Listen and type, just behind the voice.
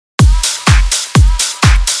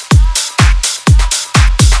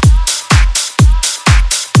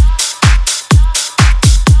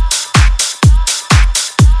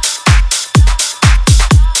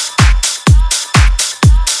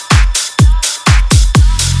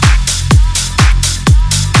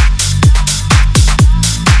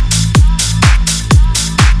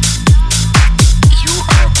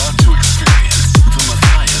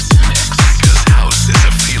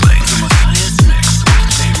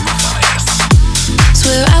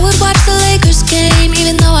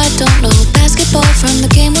from the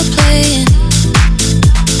game we're playing.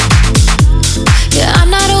 Yeah,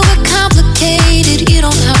 I'm not overcomplicated. You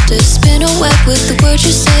don't have to spin a web with the words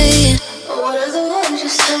you're saying. What are the words you're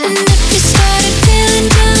saying? And if you started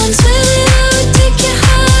feeling down, swear I would take you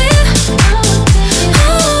higher.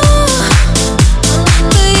 Oh,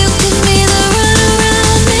 but you give me the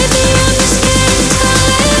runaround. Maybe I'm just getting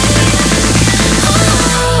tired.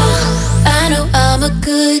 Oh, I know I'm a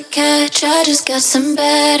good catch. I just got some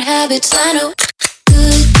bad habits. I know.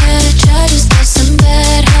 Good catch. I just got some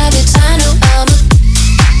bad habits. I know I'm a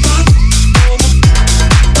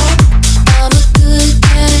good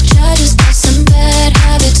catch. I just got some bad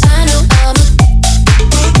habits. I know I'm a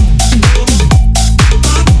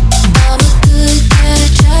good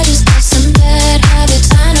catch. I just got some bad habits.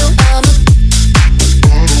 I know I'm a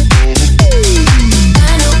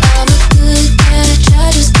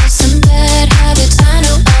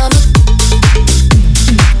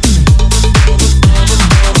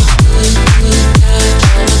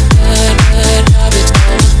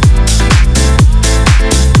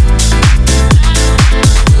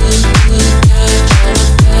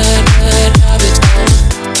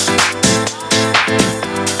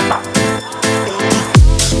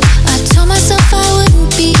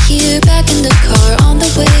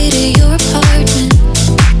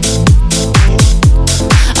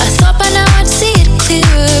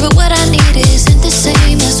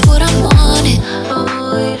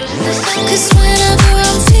catch. I just got some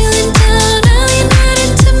bad habits.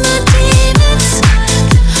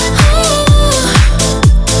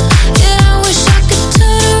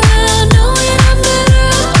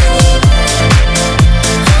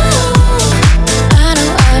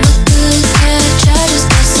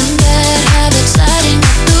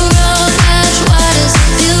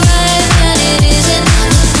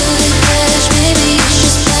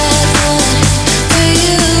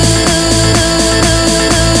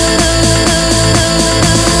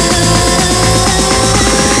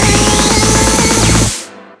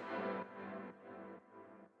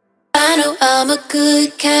 I know I'm a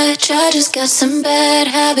good catch. I just got some bad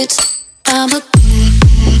habits. I'm a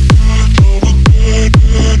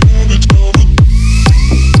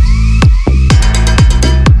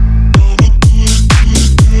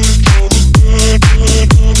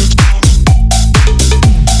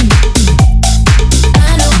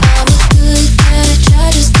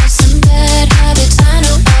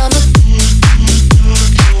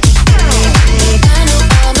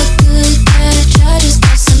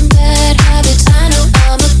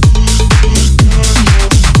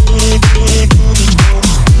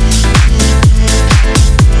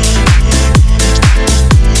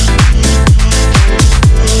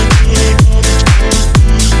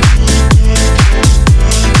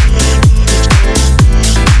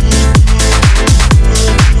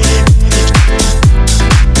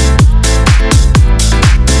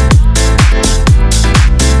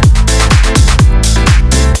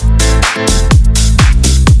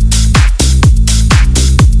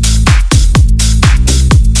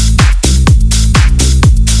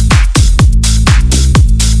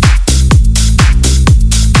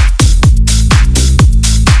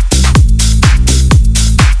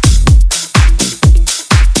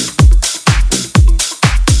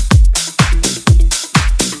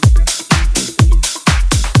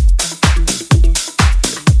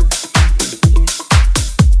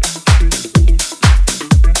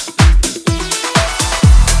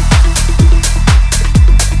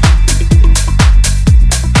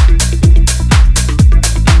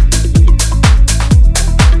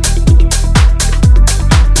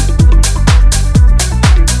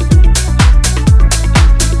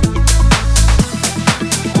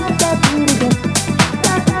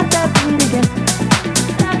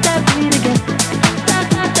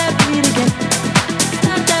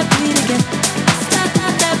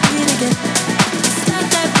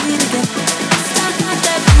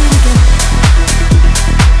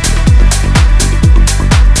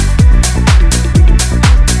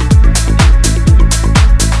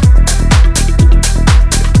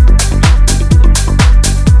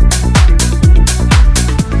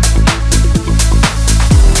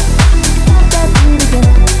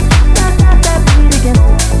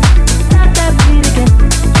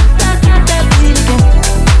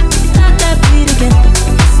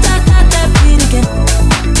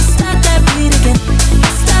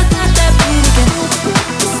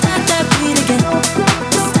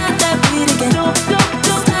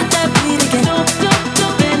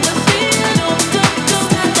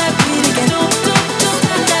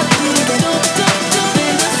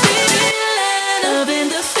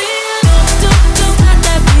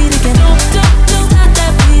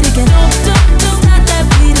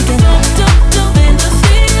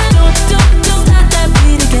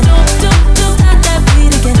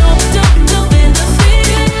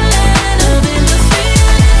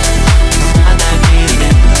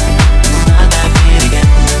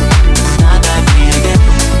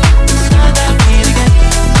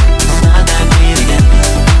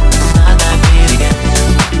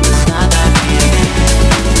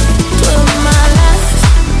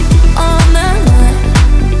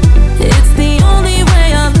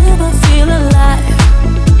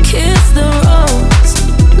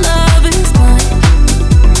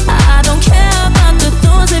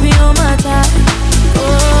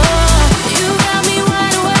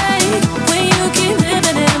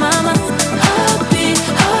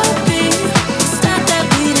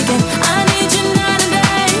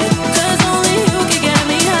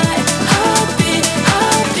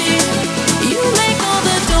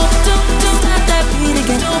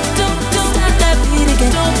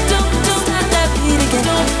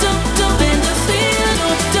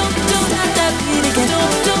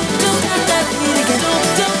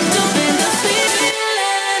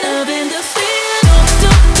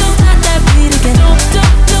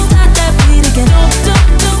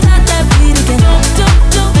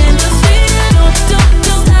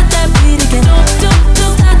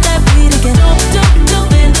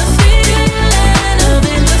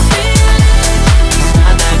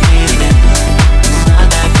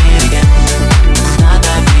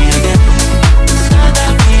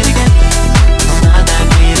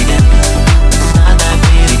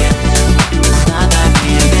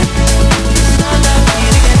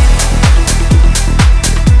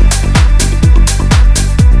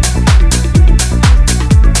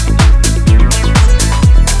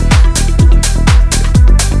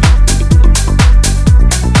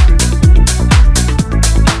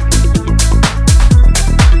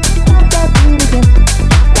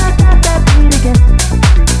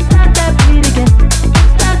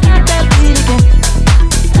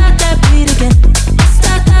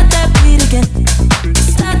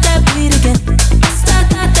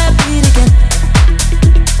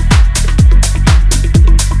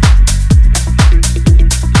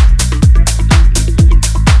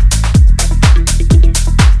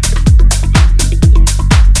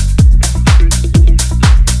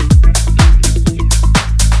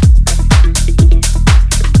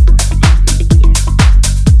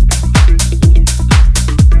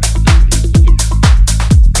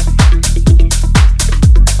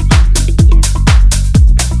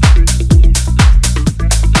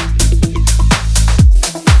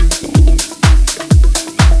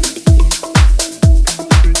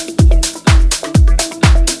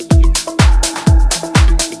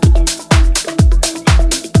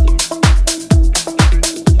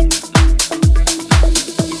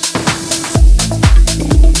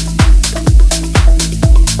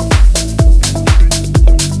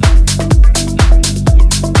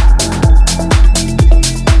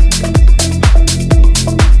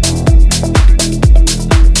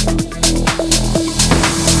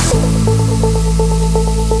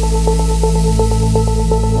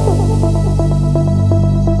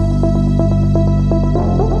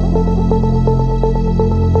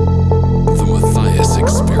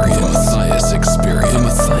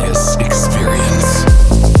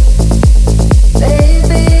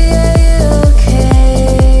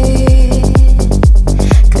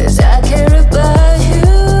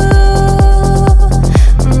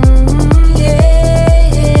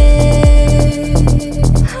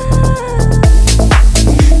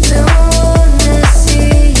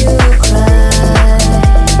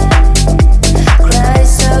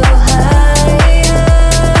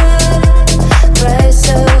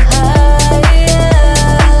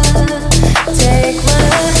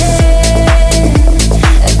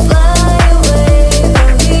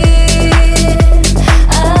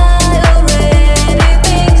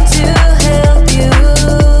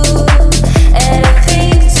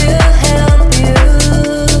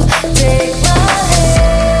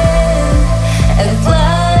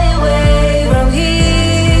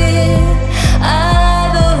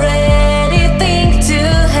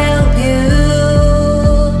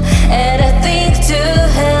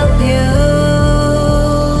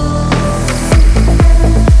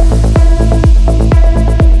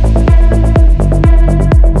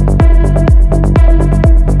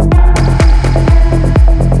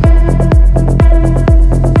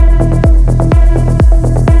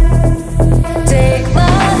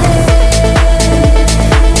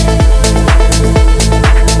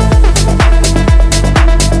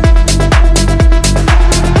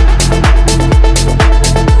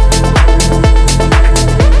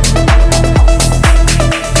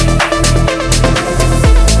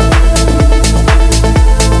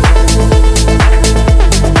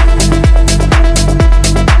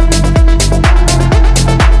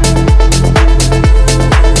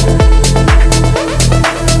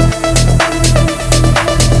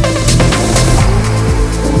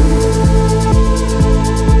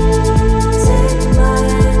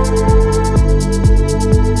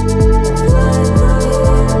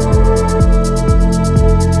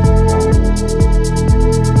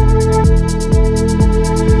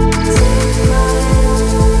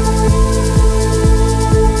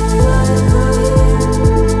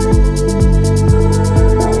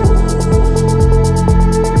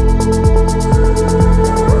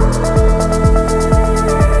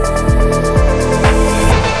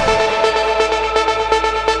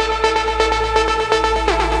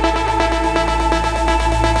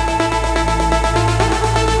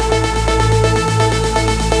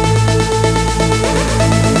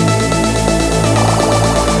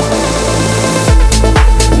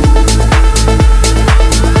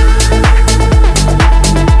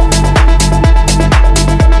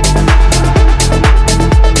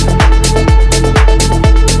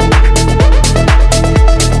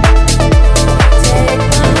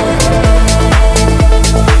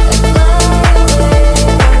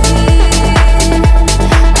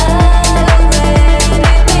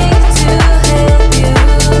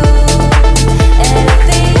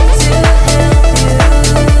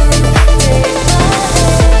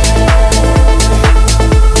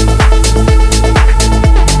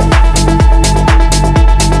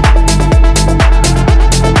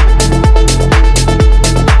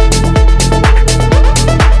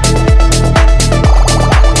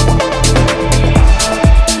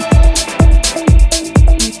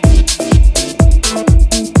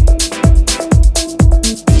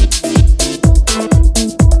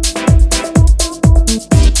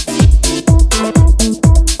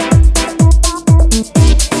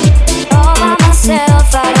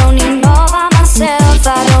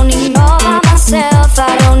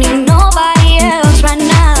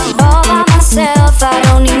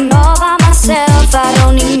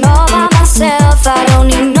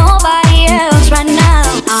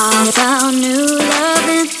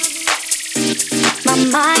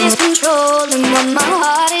is controlling what my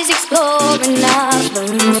heart is exploring. I've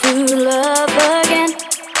learned to love again.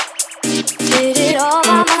 Did it all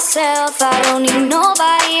by myself. I don't need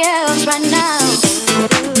nobody else right now. To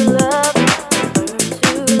love again.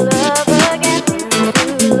 To love again. Did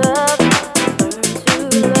it all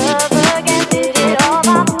by love again. Did it all by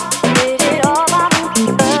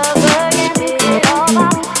love again.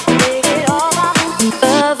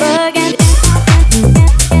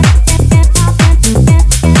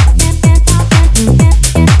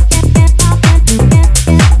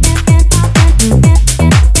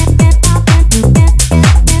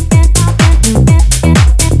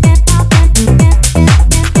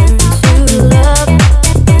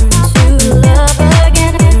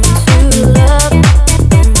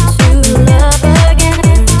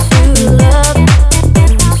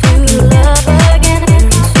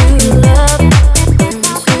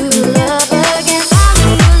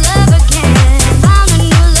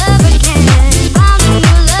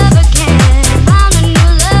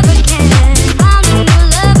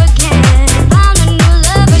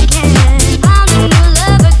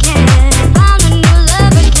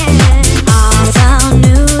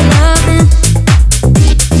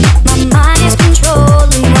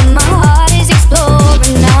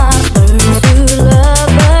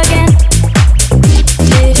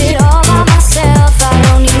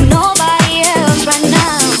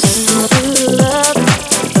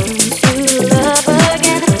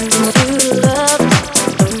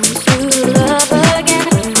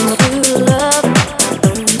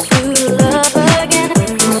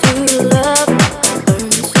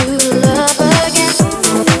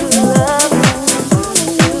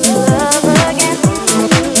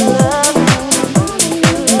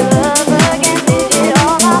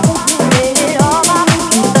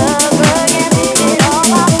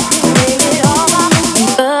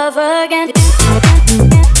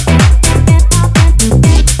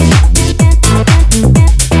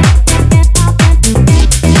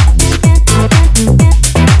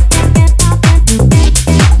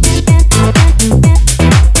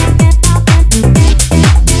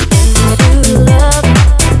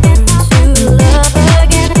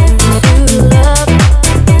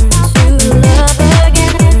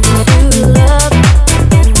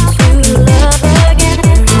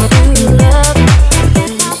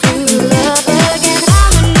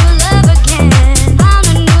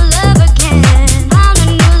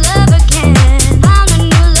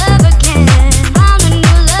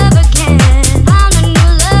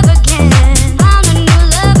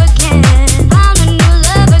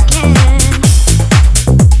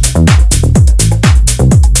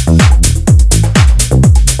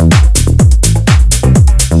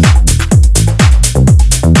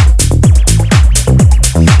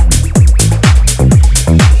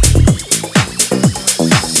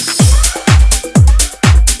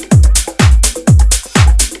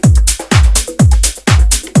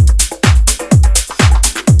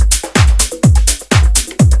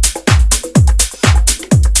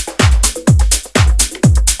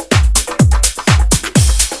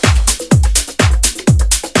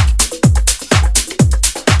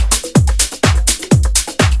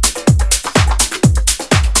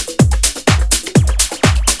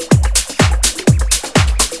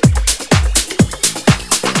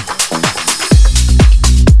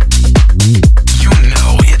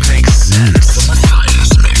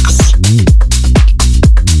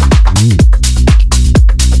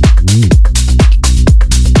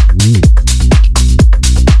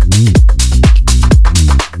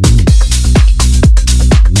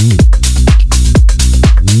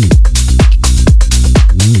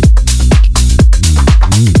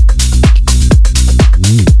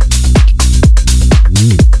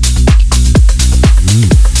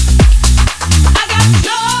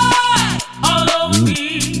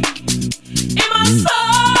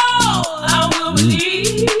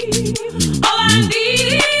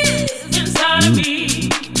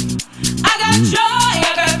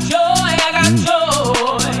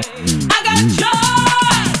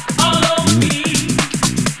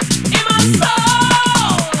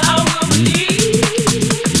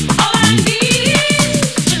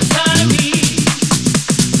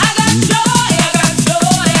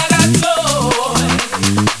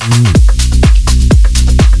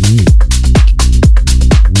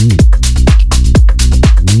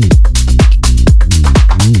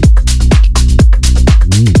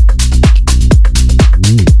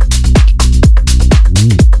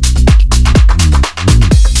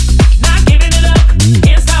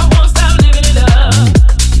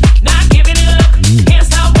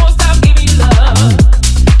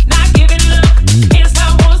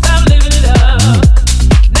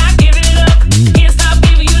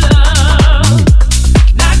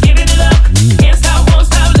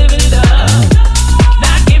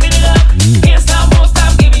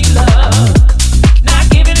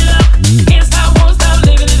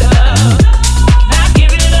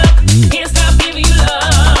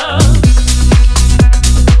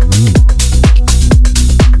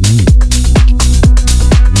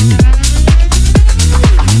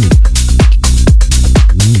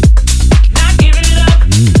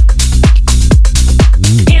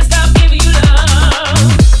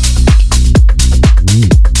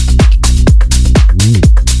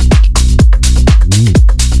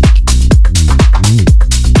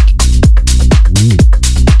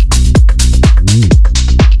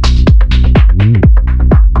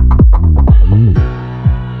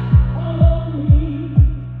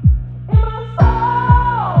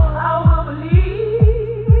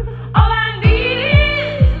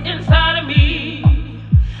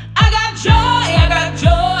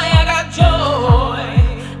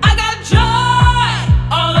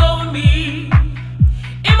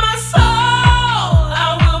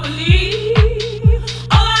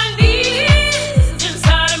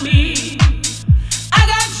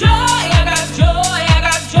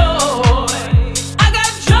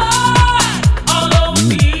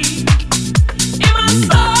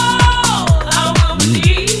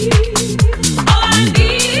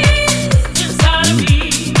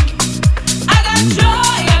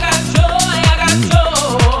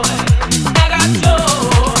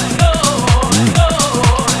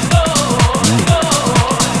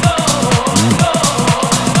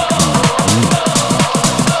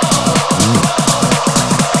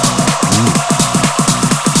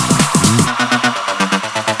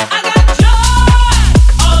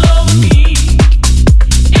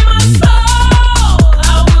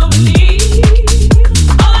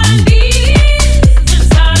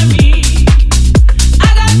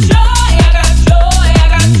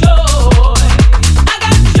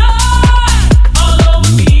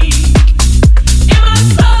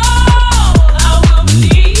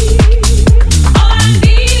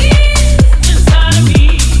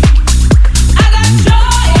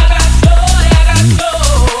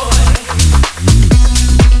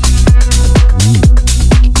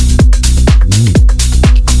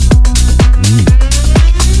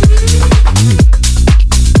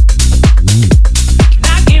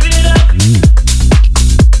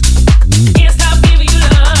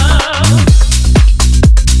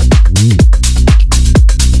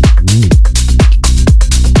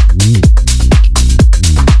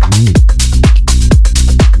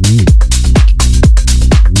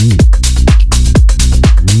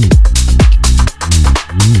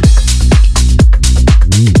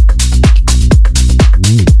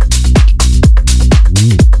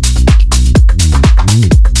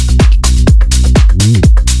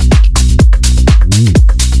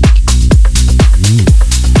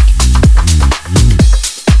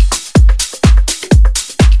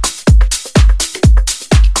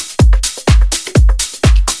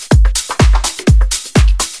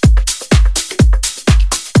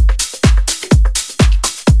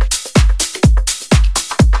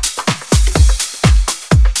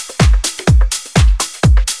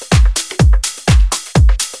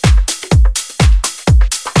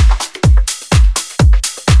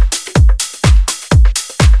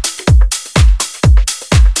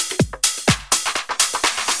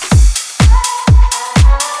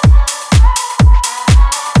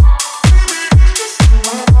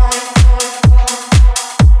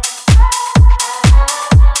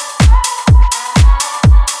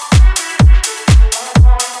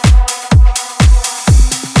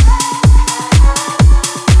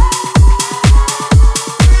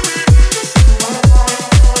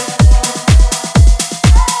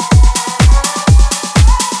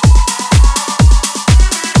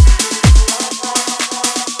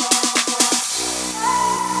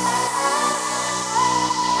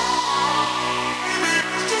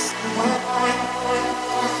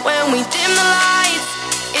 we dim the lights,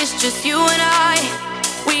 it's just you and I.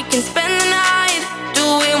 We can spend the night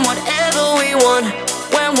doing whatever we want.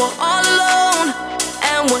 When we're all alone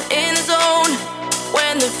and we're in the zone,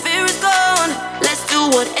 when the fear is gone, let's do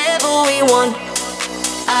whatever we want.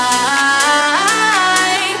 I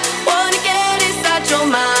wanna get inside your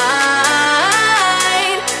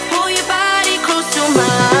mind, pull your body close to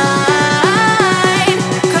mine,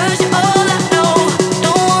 'cause you're all I know,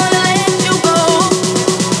 don't wanna let you go.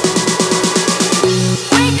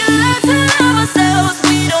 We can learn to love ourselves,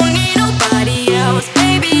 we don't need nobody else.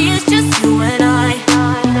 Baby, it's just you and I.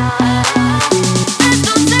 There's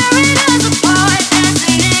no tearing us apart,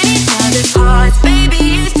 dancing in each other's hearts. Baby,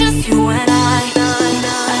 it's just you and I.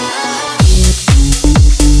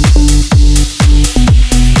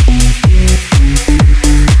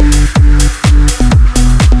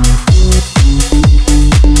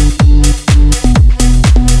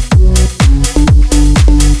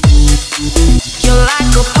 You're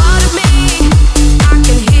like a part of me, I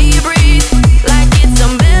can hear you breathe, like it's a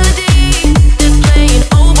melody that's playing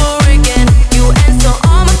over again. You answer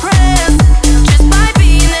all my prayers just by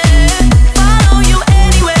being there. Follow you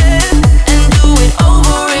anywhere and do it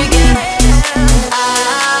over again. I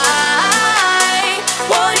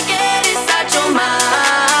wanna get inside your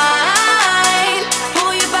mind,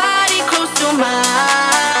 pull your body close to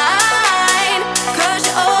mine, 'cause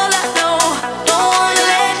you're all I know, don't wanna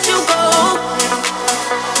let you go.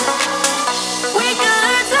 We can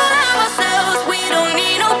learn to love ourselves, we don't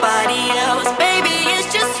need nobody else. Baby, it's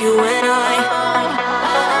just you and I.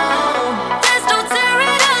 There's no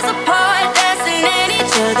tearing us apart, dancing in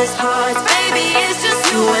each other's hearts. Baby, it's just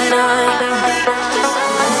you and I.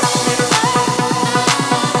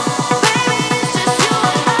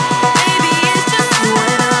 Baby, it's just you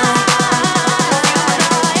and I.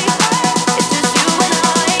 It's just you and I.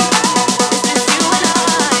 It's just you and I.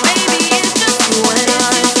 Baby, it's just you and I.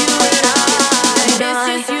 It's just you and I. It's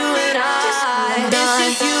just you and I. It's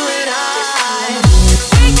just you and I.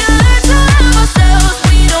 We can learn to love ourselves,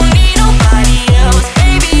 we don't need nobody else.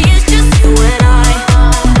 Baby, it's just you and I.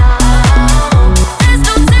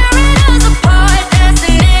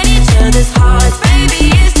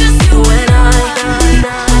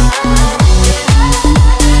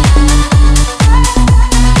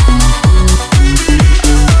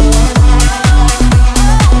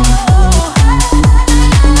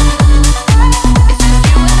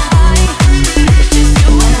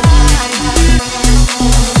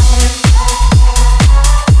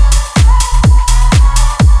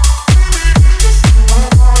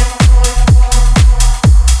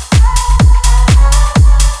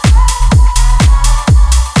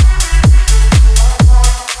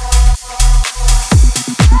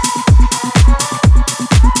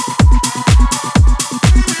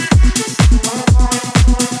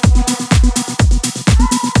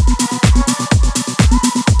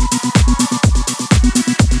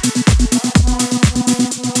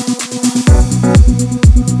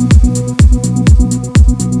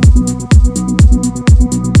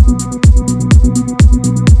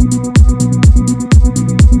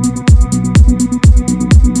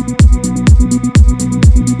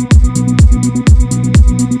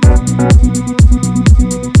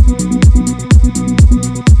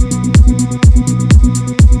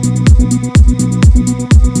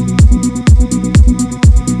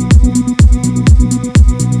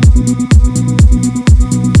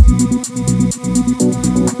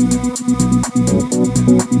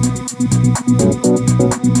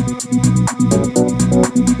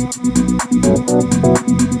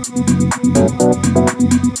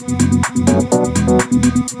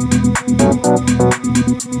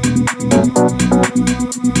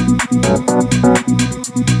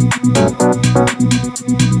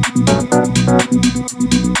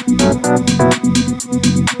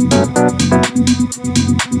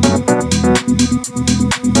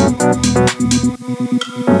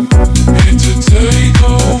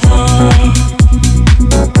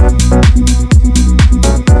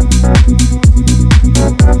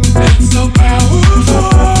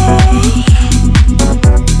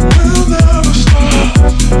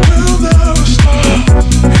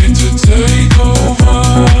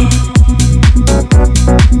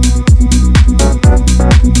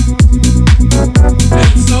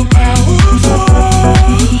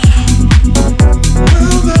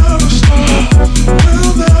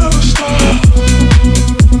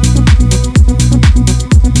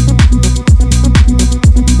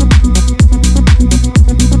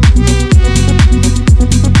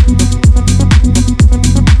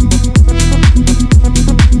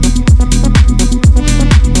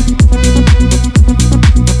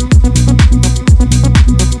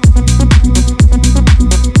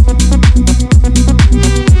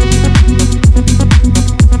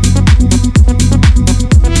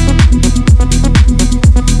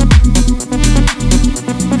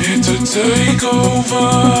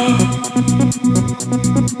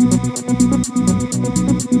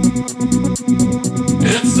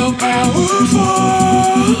 It's so powerful.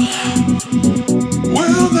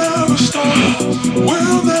 We'll never stop.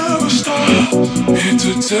 We'll never stop. Here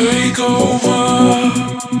to take over.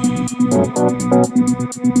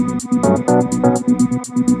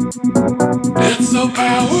 It's so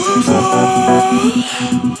powerful.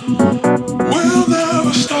 We'll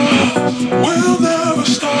never stop. We'll never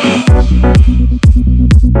stop.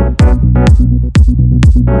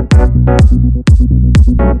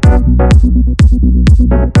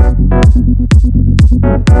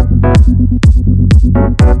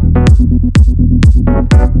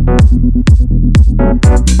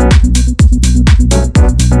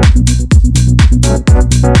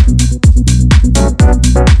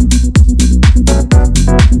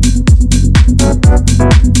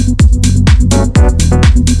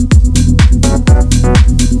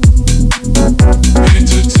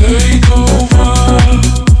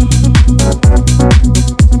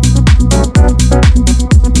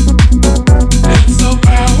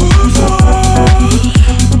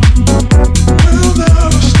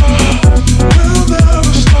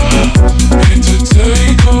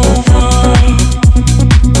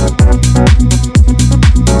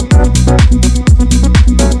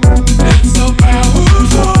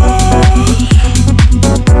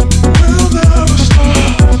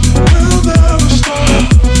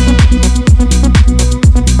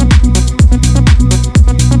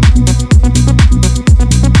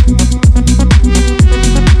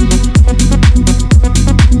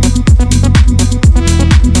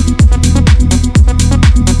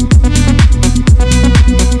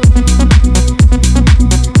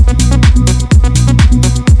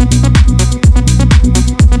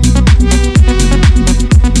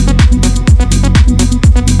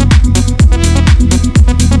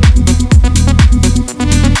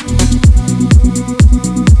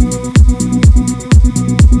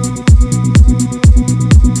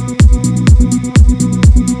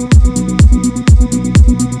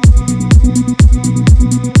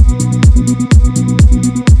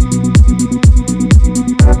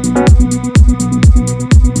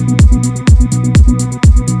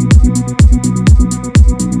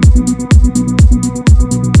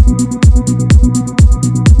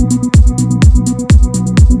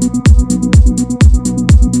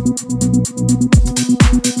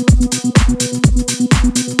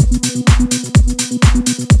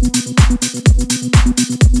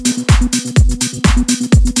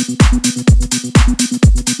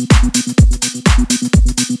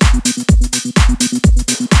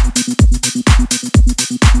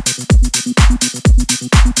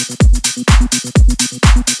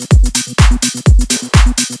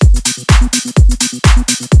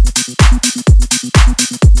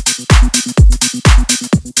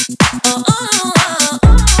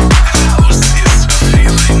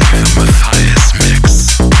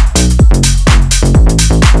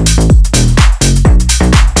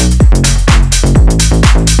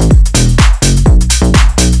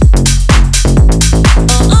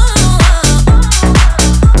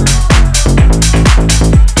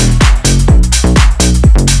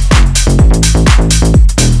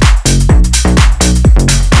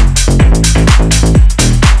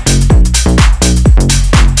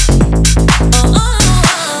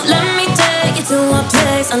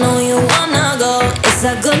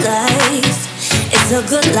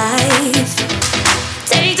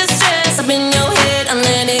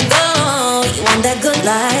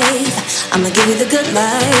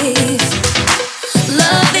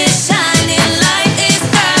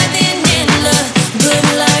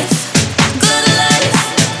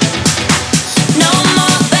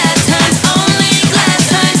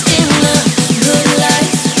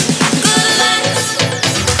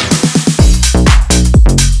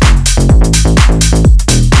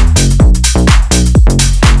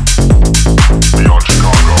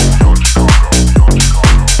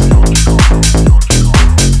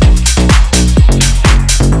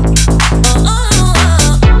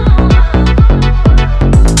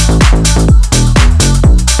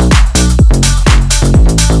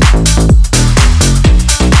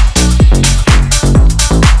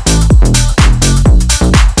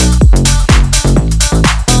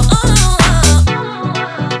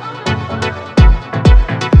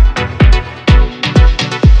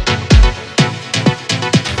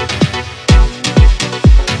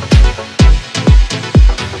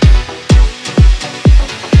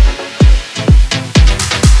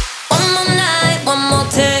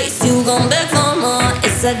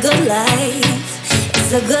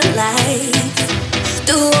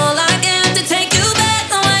 Do all I can to take you back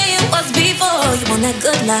the way it was before. You want that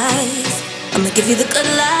good life. I'ma give you the good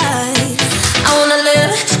life. I wanna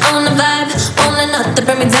live, I wanna vibe, wanna not to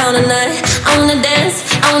bring me down tonight. I wanna dance,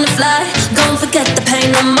 I wanna fly, go and forget the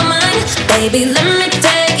pain on my mind. Baby, let me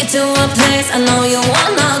take you to a place I know you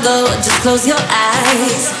wanna go. Just close your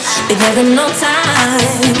eyes, be there in no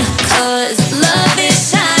time. 'Cause love is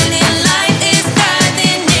shining, light is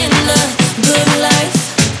guiding in the good life,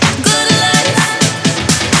 good life.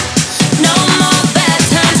 No more bad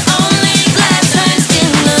times, only glad times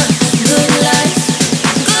in the good life,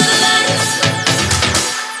 good life.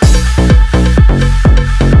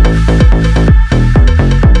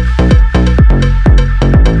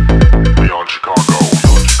 Beyond Chicago.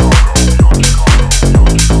 Oh, oh,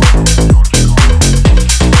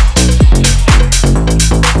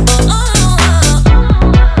 oh.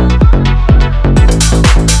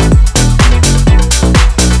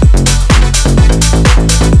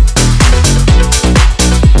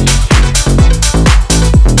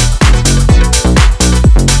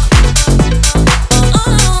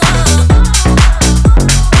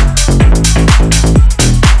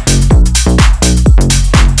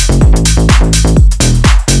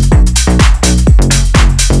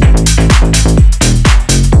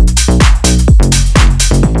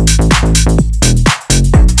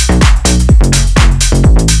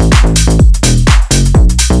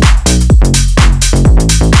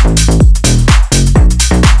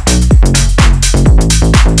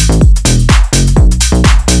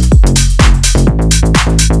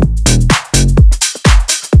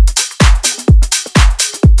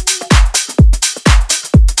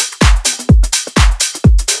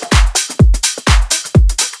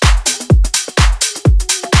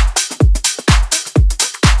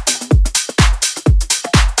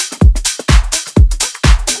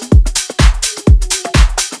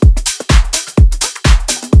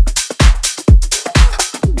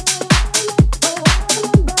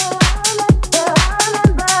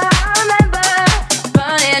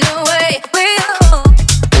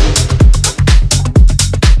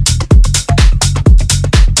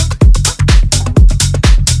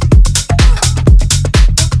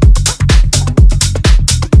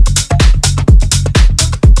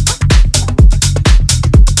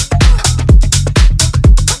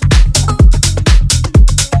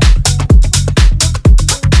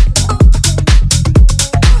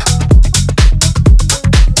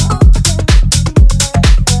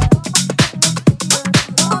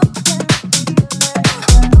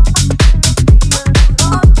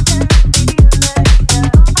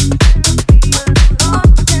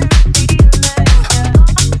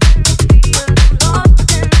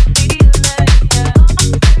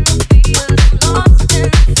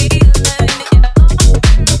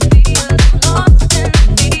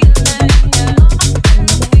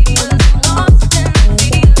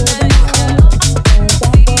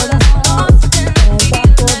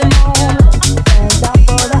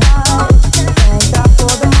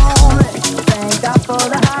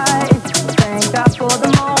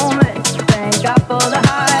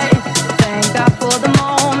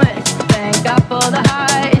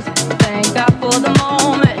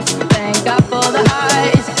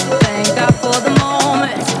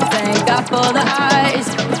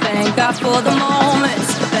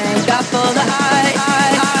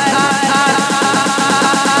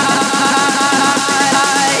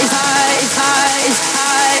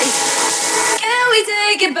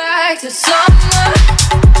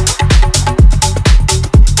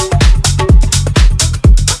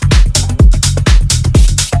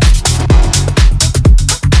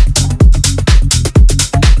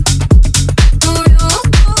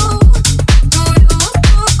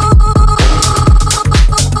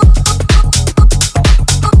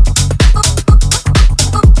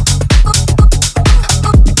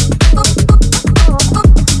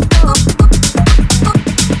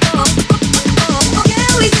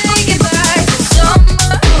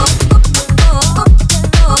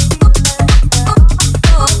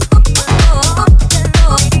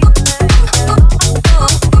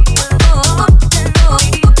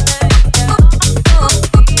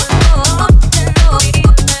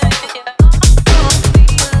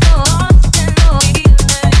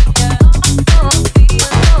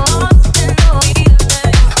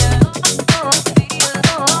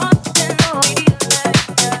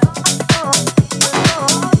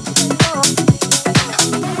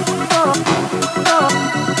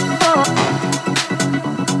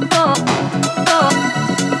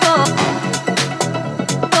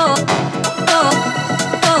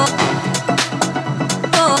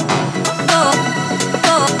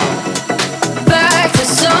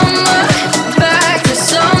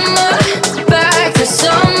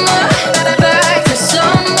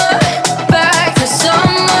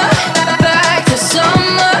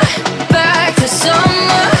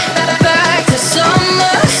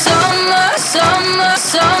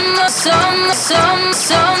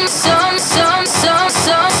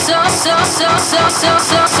 Can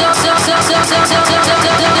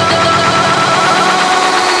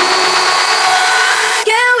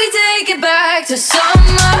we take it back to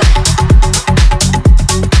summer?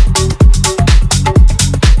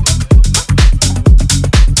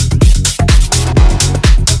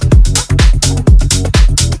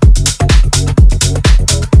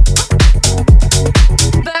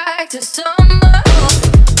 Back to summer.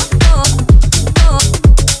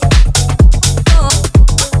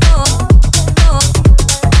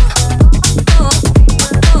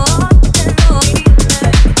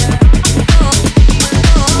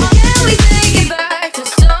 Can we take it back to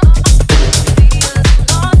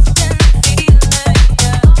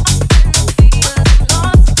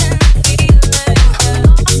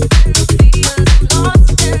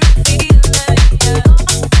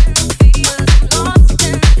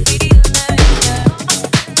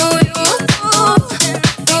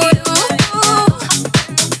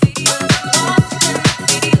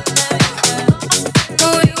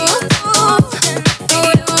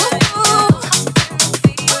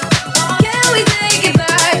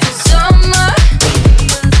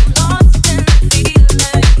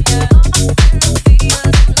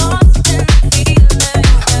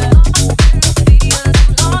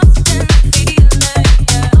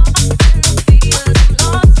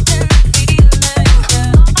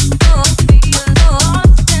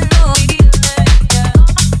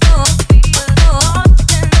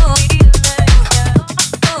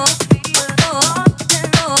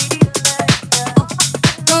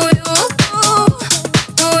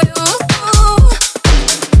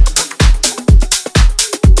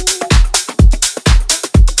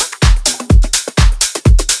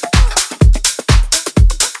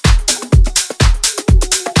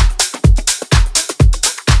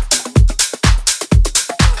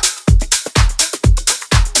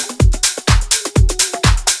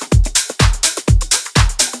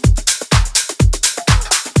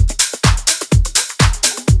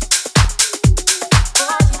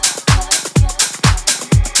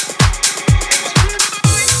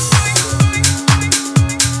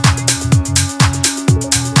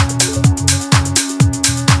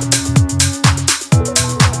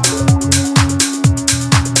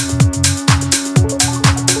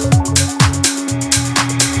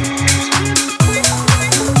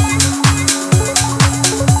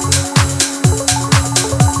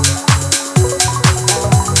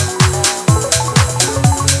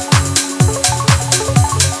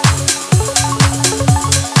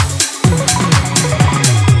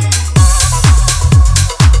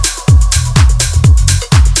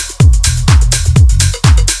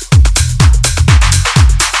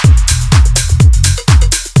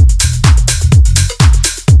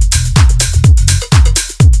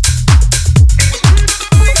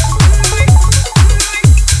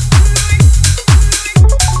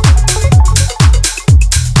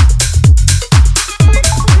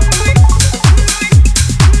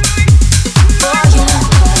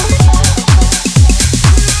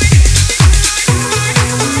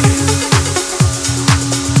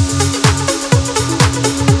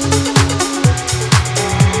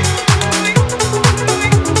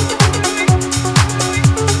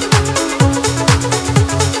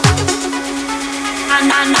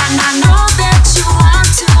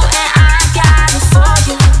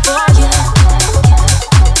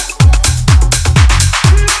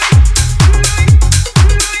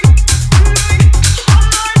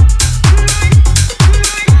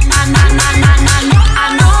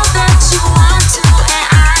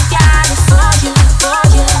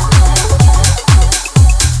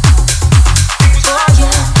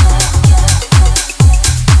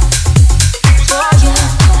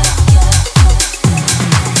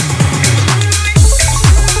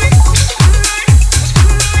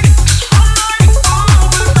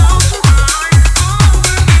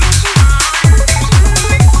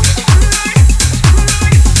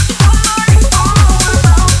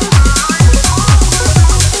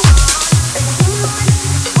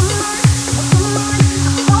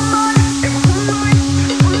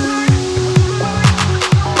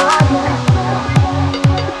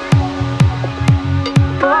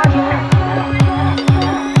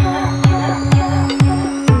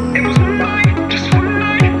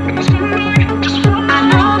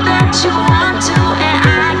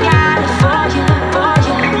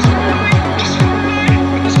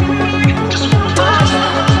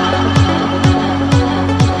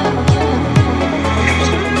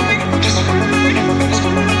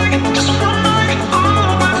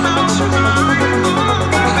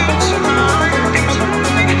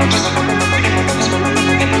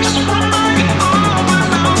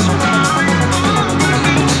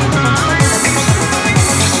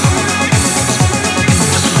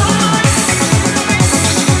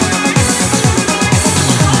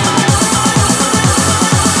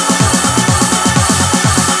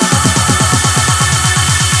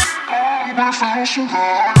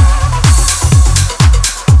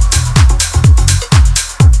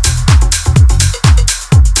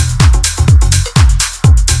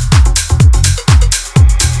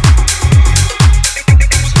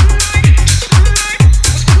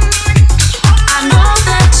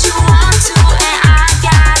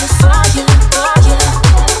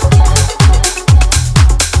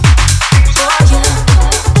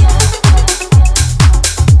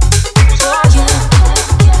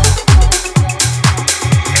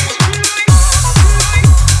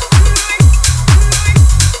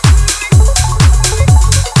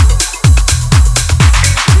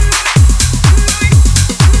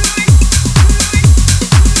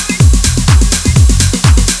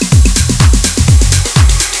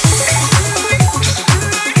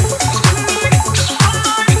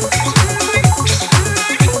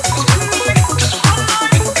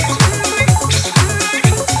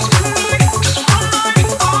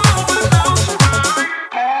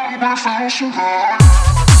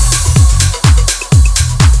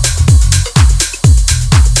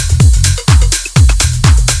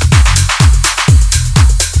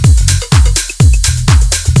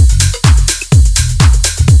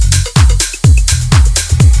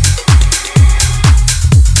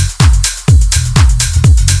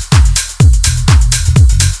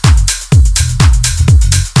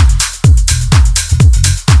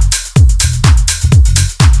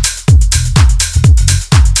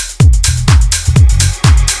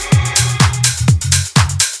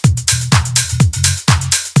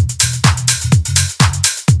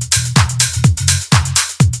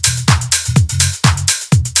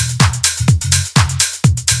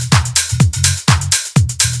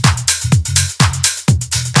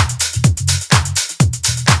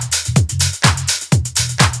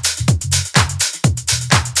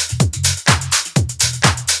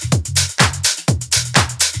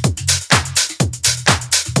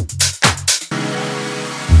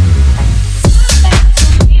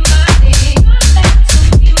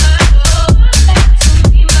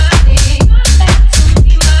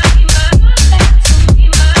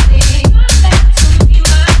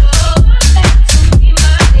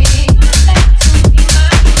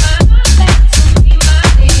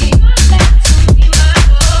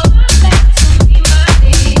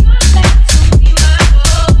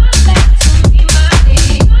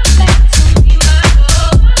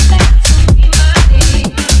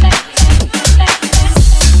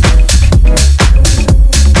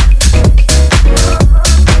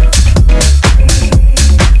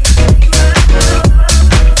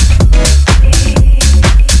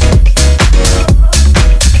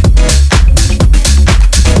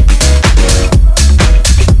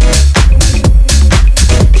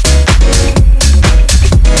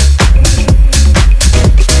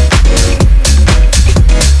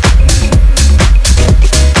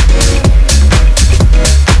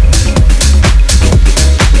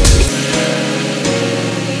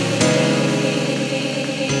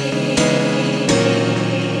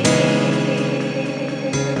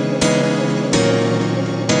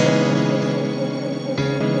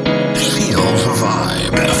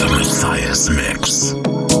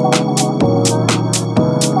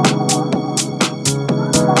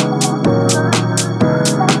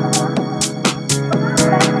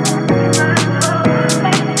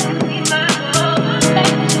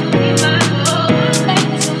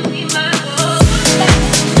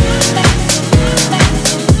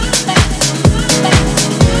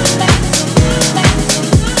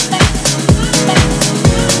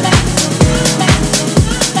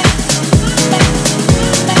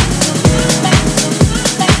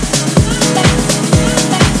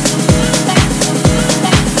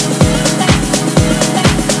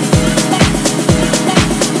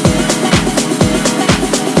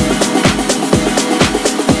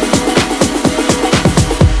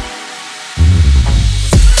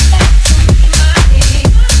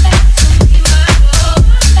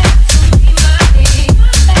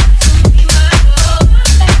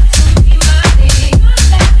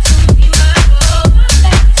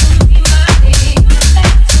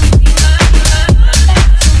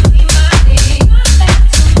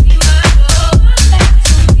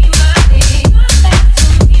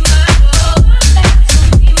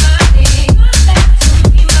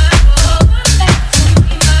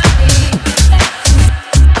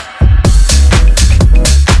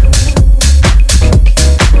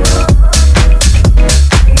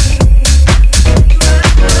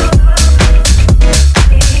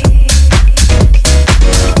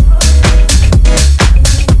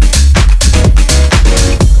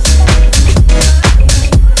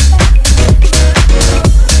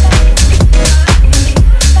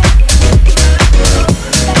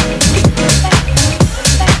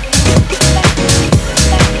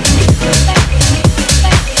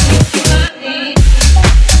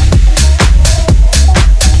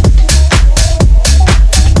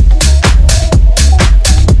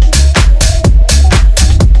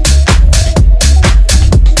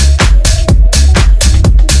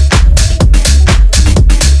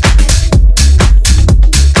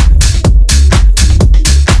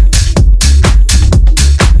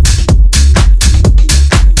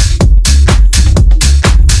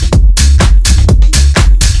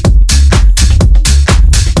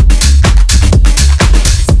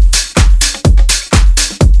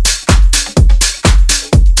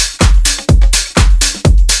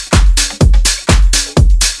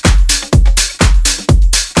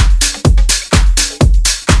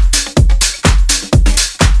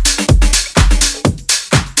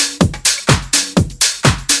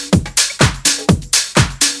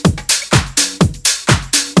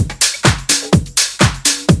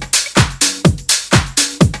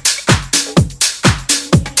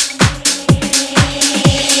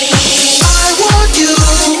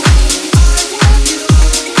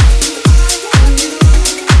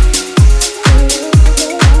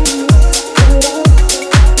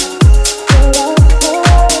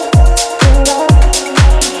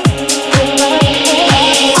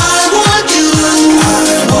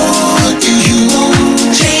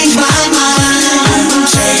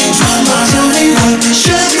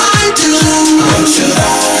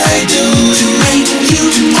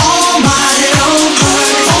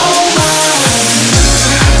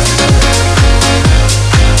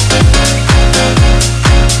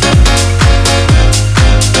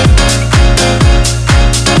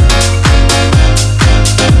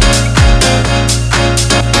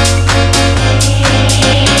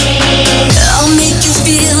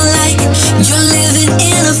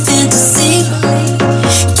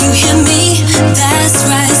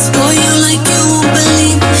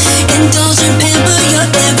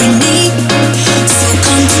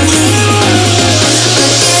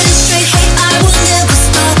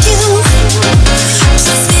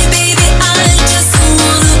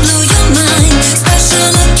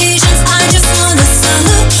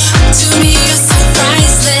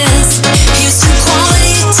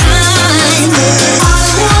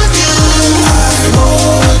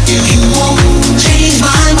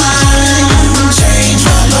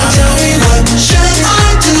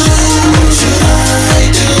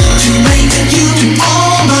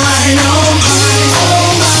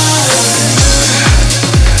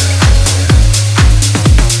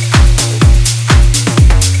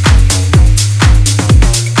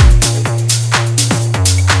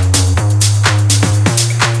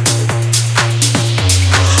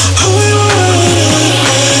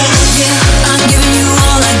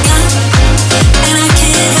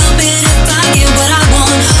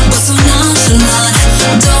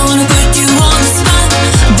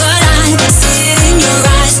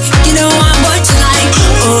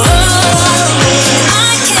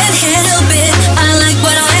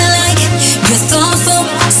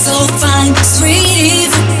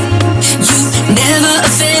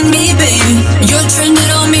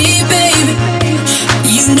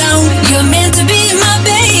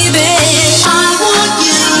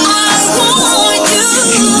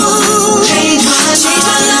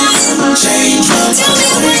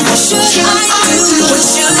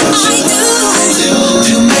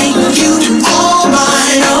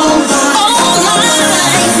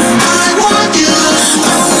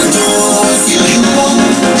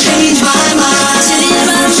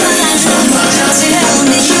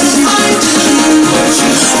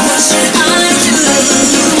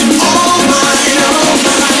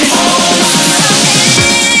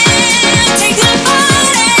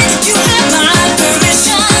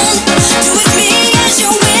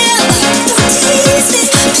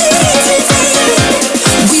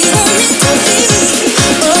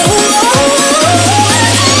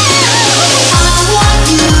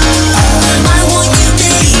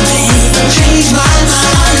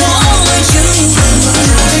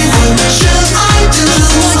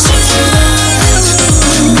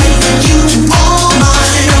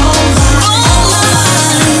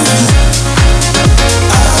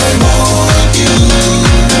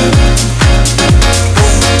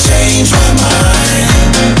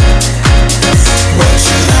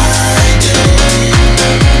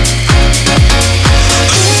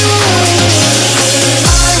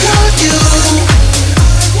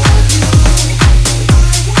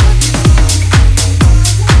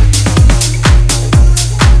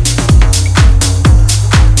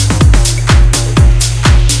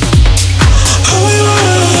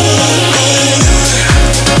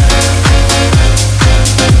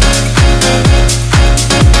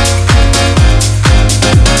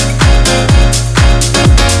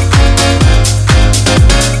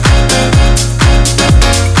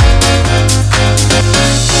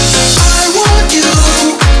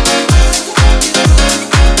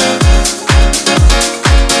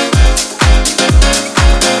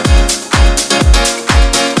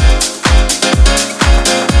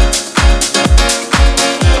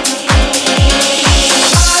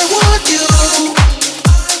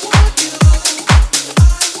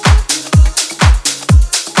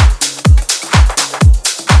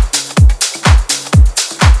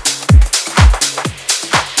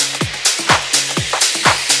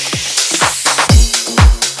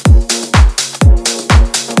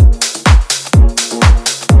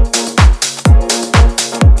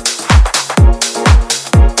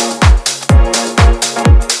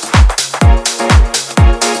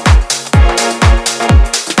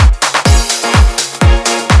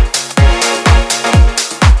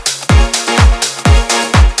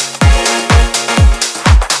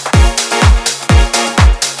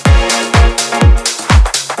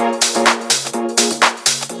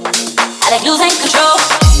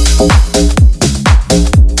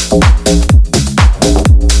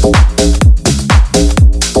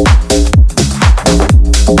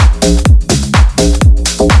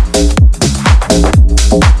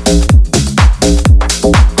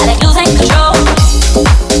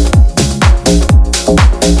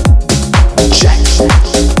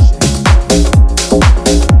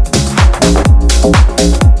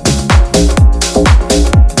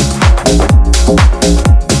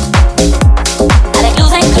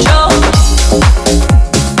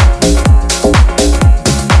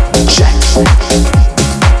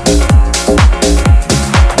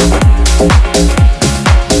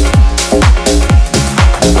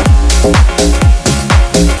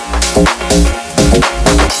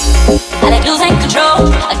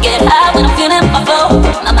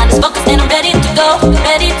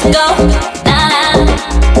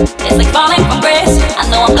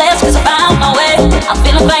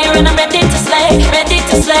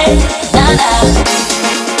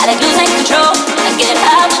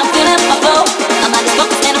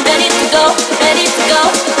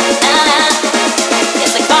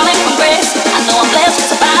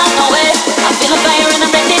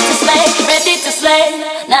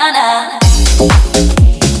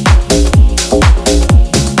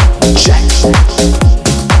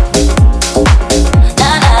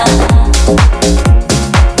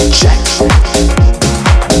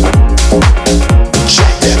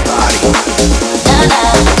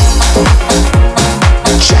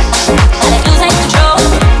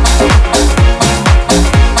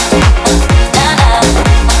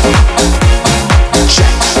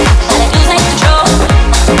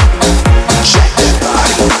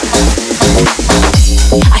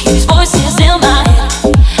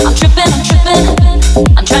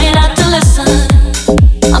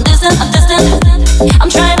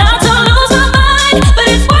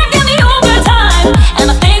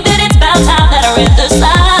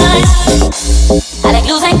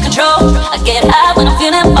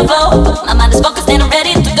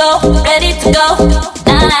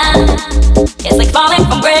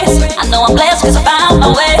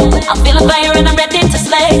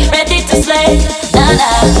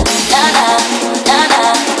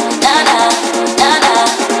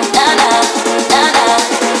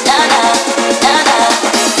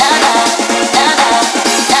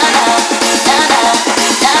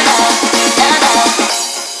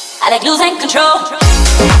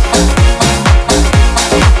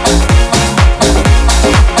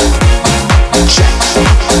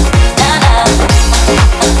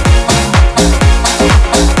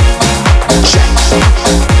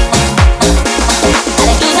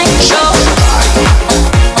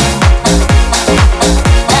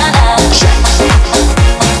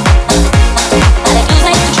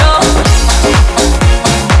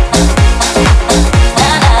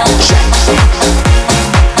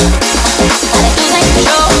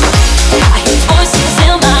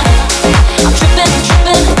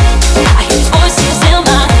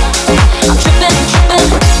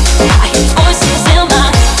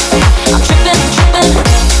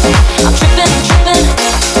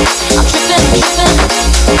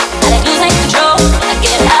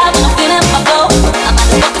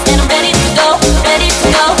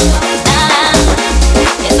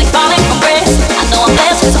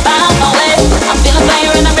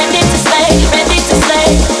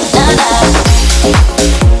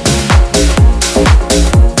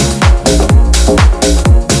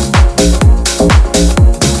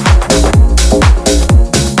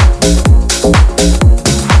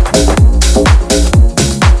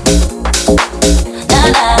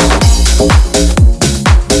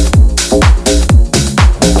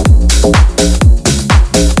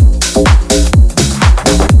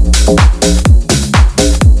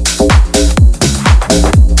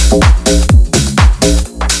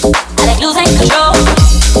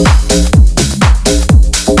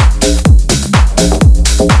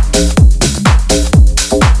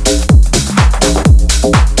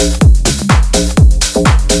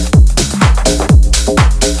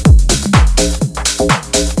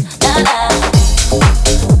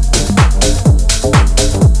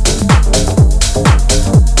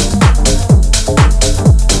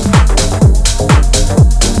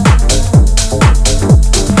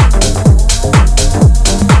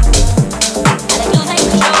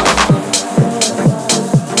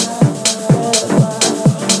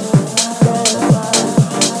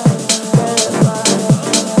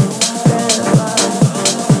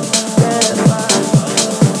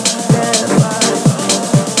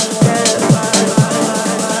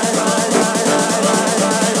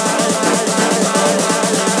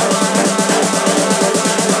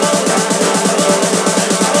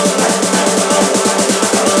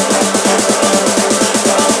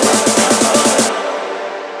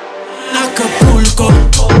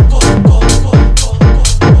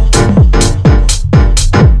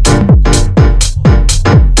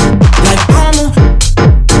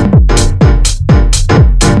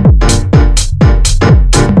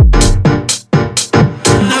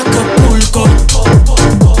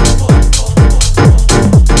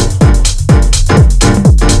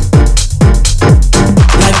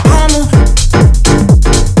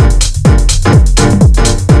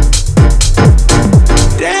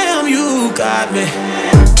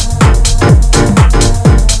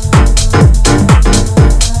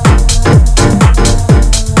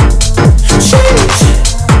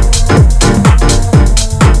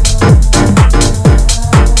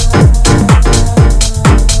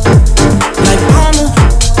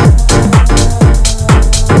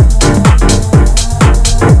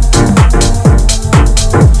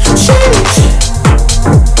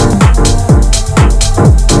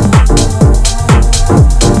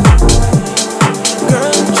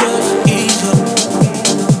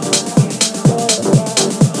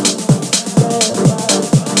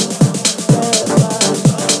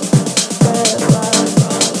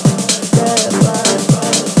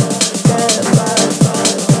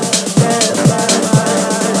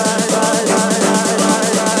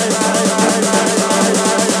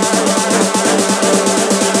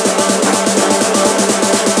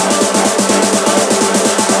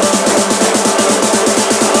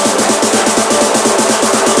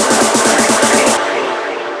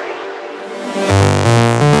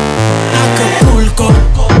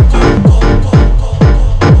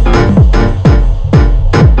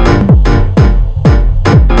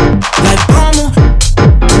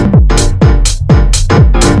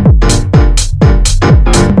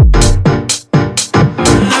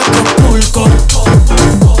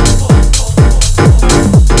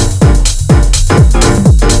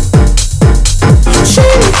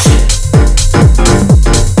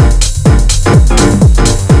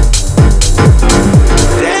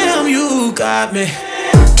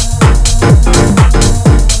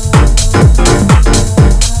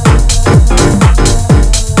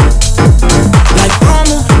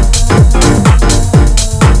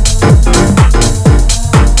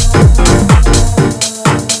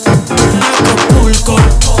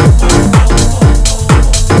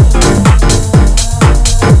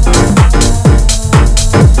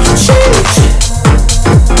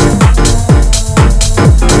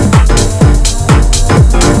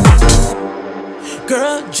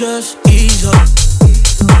just ease up.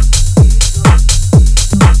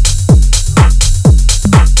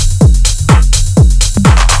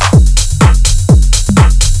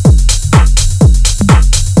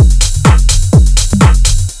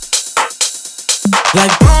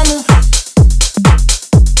 Like mama.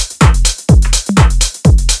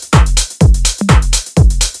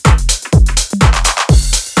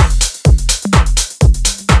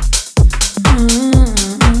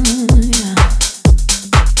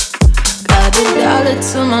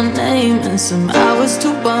 To my name and some hours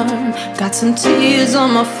to burn. Got some tears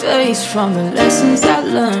on my face from the lessons I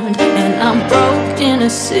learned. And I'm broke in a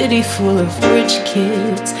city full of rich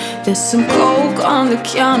kids. There's some coke on the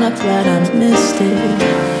counter, glad I missed it.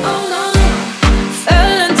 Oh no.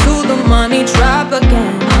 Fell into the money trap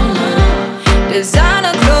again. Oh no.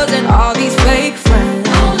 Designer clothes and all these fake friends.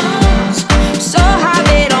 Oh no. So high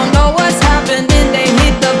they don't know what's happening. They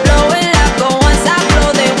hit the blowing up, but once I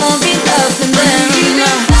blow they won't be loving them.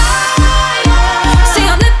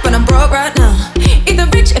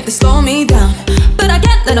 If they slow me down, but I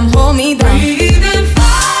can't let them hold me down. Breathing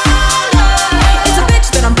fire. It's a bitch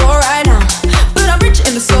that I'm poor right now, but I'm rich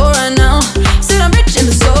in the soul right now. Said I'm rich in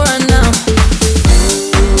the soul right now.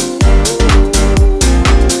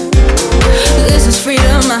 This is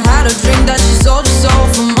freedom. I had a dream that she sold her soul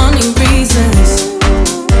for money reasons.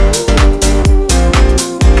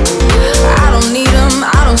 I don't need them,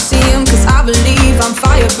 I don't see them, cause I believe I'm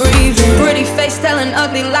fire breathing. Pretty face telling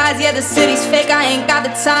ugly lies, yeah the city's fake. I ain't got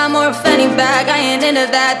the time or a fanny bag, I ain't into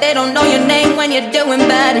that. They don't know your name when you're doing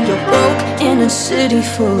bad. And you're broke in a city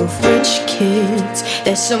full of rich kids.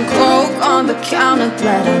 There's some coke on the counter,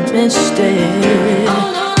 glad I missed it.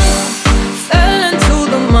 Oh no. Fell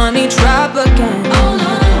into the money trap again. Oh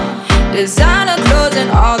no. Designer clothes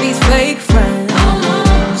and all these fake friends. Oh no.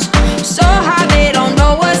 So high they don't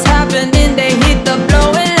know what's happening. They hit the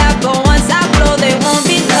blowing up, but once I blow they won't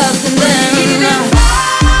be loving them.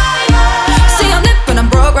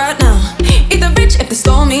 If they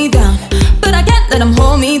slow me down, but I can't let them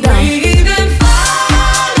hold me down. Breathing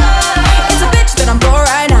fire. It's a bitch that I'm poor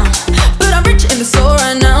right now, but I'm rich in the soul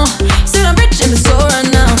right now. Said I'm rich in the soul right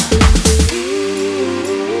now.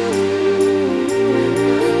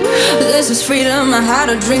 This is freedom. I had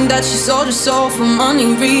a dream that she sold her soul for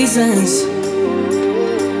money reasons.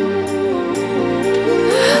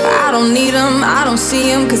 I don't need them, I don't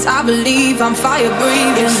see them, cause I believe I'm fire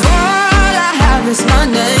breathing. If all I have is my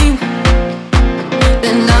name,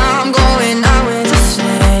 then I'm going out with the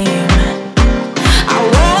same. I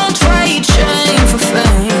won't trade shame for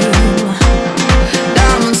fame.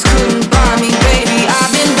 Diamonds couldn't buy me, baby.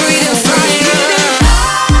 I've been breathing fire.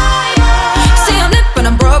 See, I'm lit, but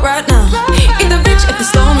I'm broke right now. Either rich if they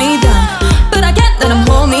slow me down, but I can't let them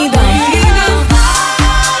hold me down.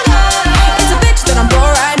 It's a bitch that I'm poor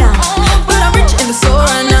right now, but I'm rich in the soul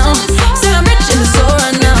right now. Said I'm rich in the soul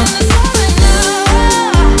right now.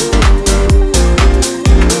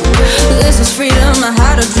 This is freedom. I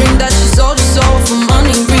had a dream that she sold her soul for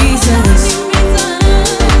money reasons.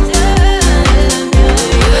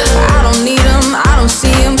 I don't need them, I don't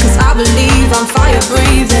see them, cause I believe I'm fire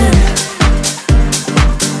breathing.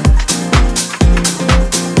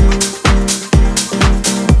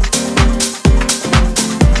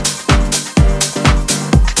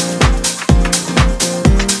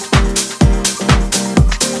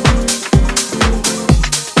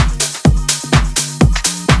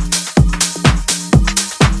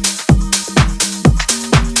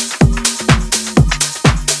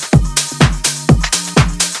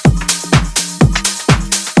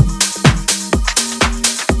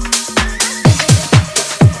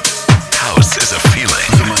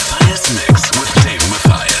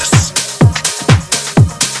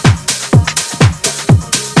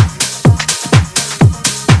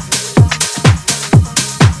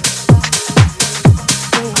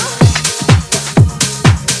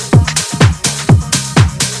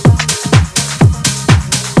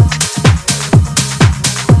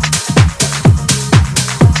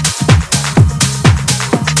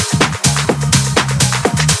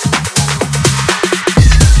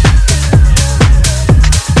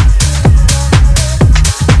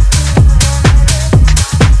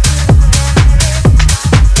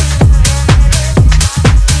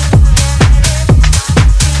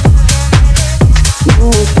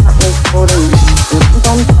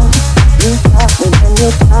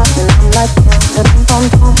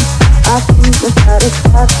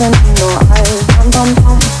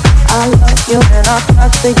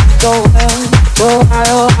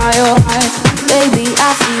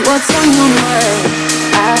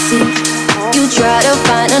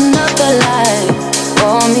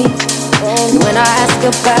 And when I ask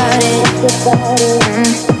about it,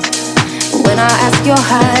 when I ask, you're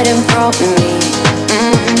hiding from me.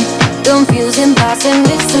 Confusing past and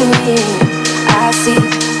mystery. I see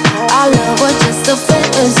our love was just a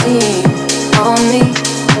fantasy on me.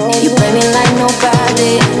 You play me like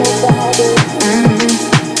nobody.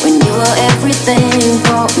 When you were everything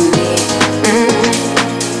for me.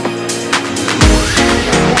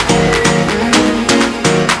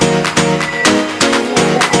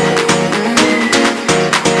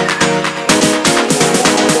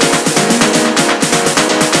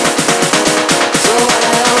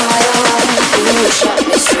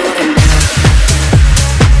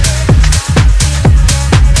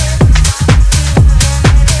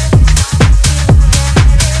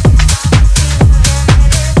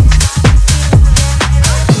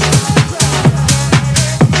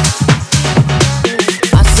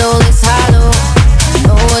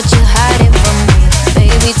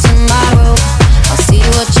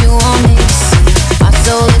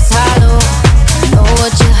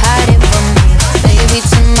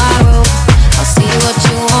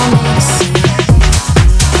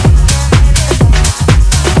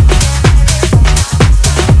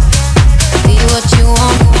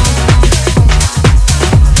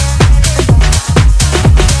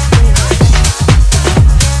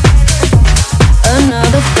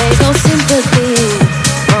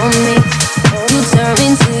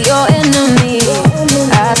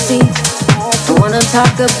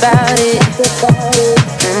 About it, 'cause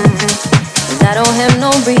I don't have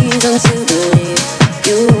no reason to believe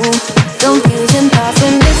you. Confusing thoughts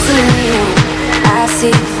and mystery. I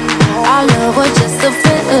see our love was just a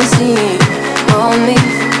fantasy for me.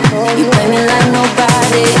 You play me like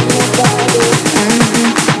nobody.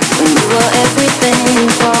 When you were everything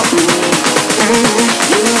for me.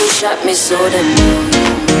 You shot me so damn.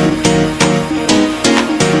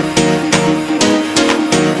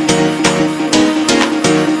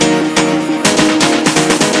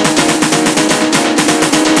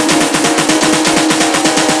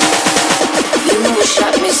 You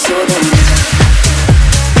shot me so damn.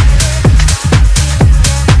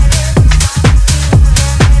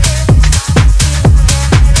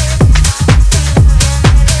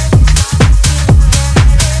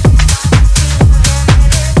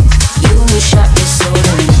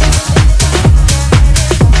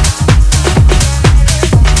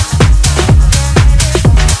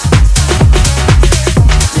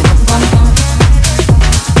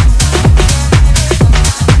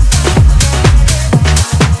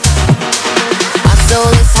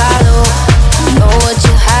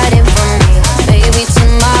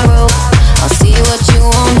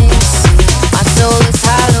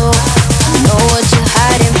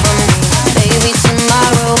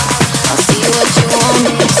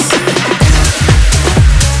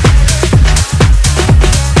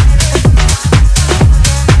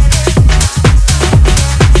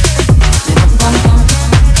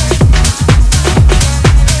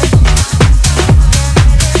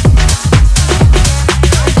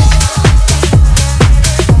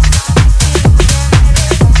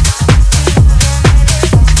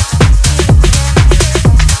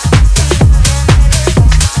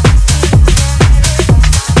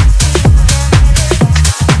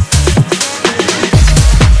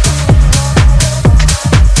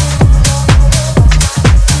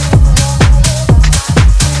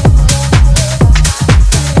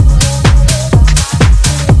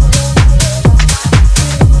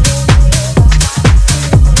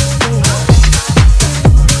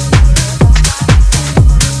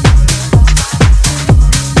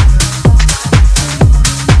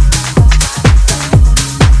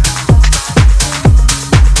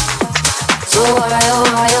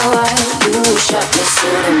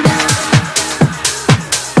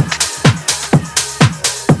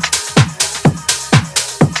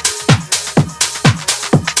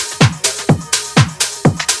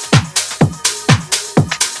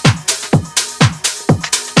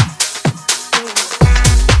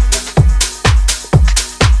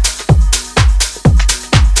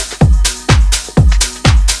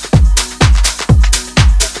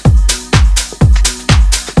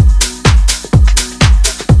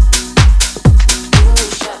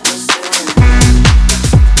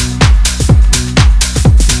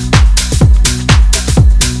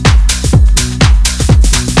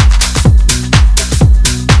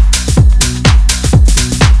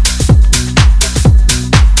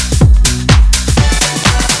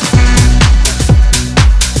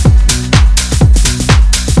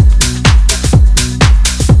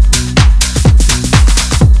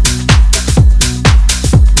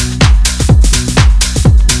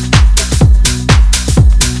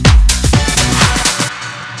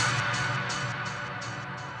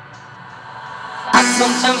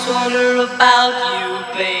 sometimes wonder about you,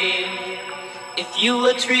 babe. If you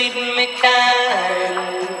were treating me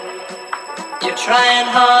kind, you're trying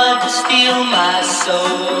hard to steal my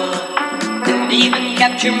soul and even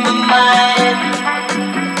capture my mind.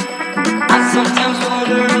 I sometimes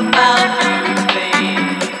wonder about you, babe.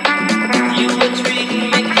 If you were treating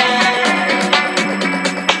me kind,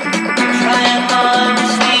 you're trying hard to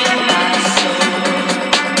steal my soul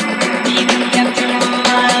and even capture my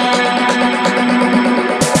mind.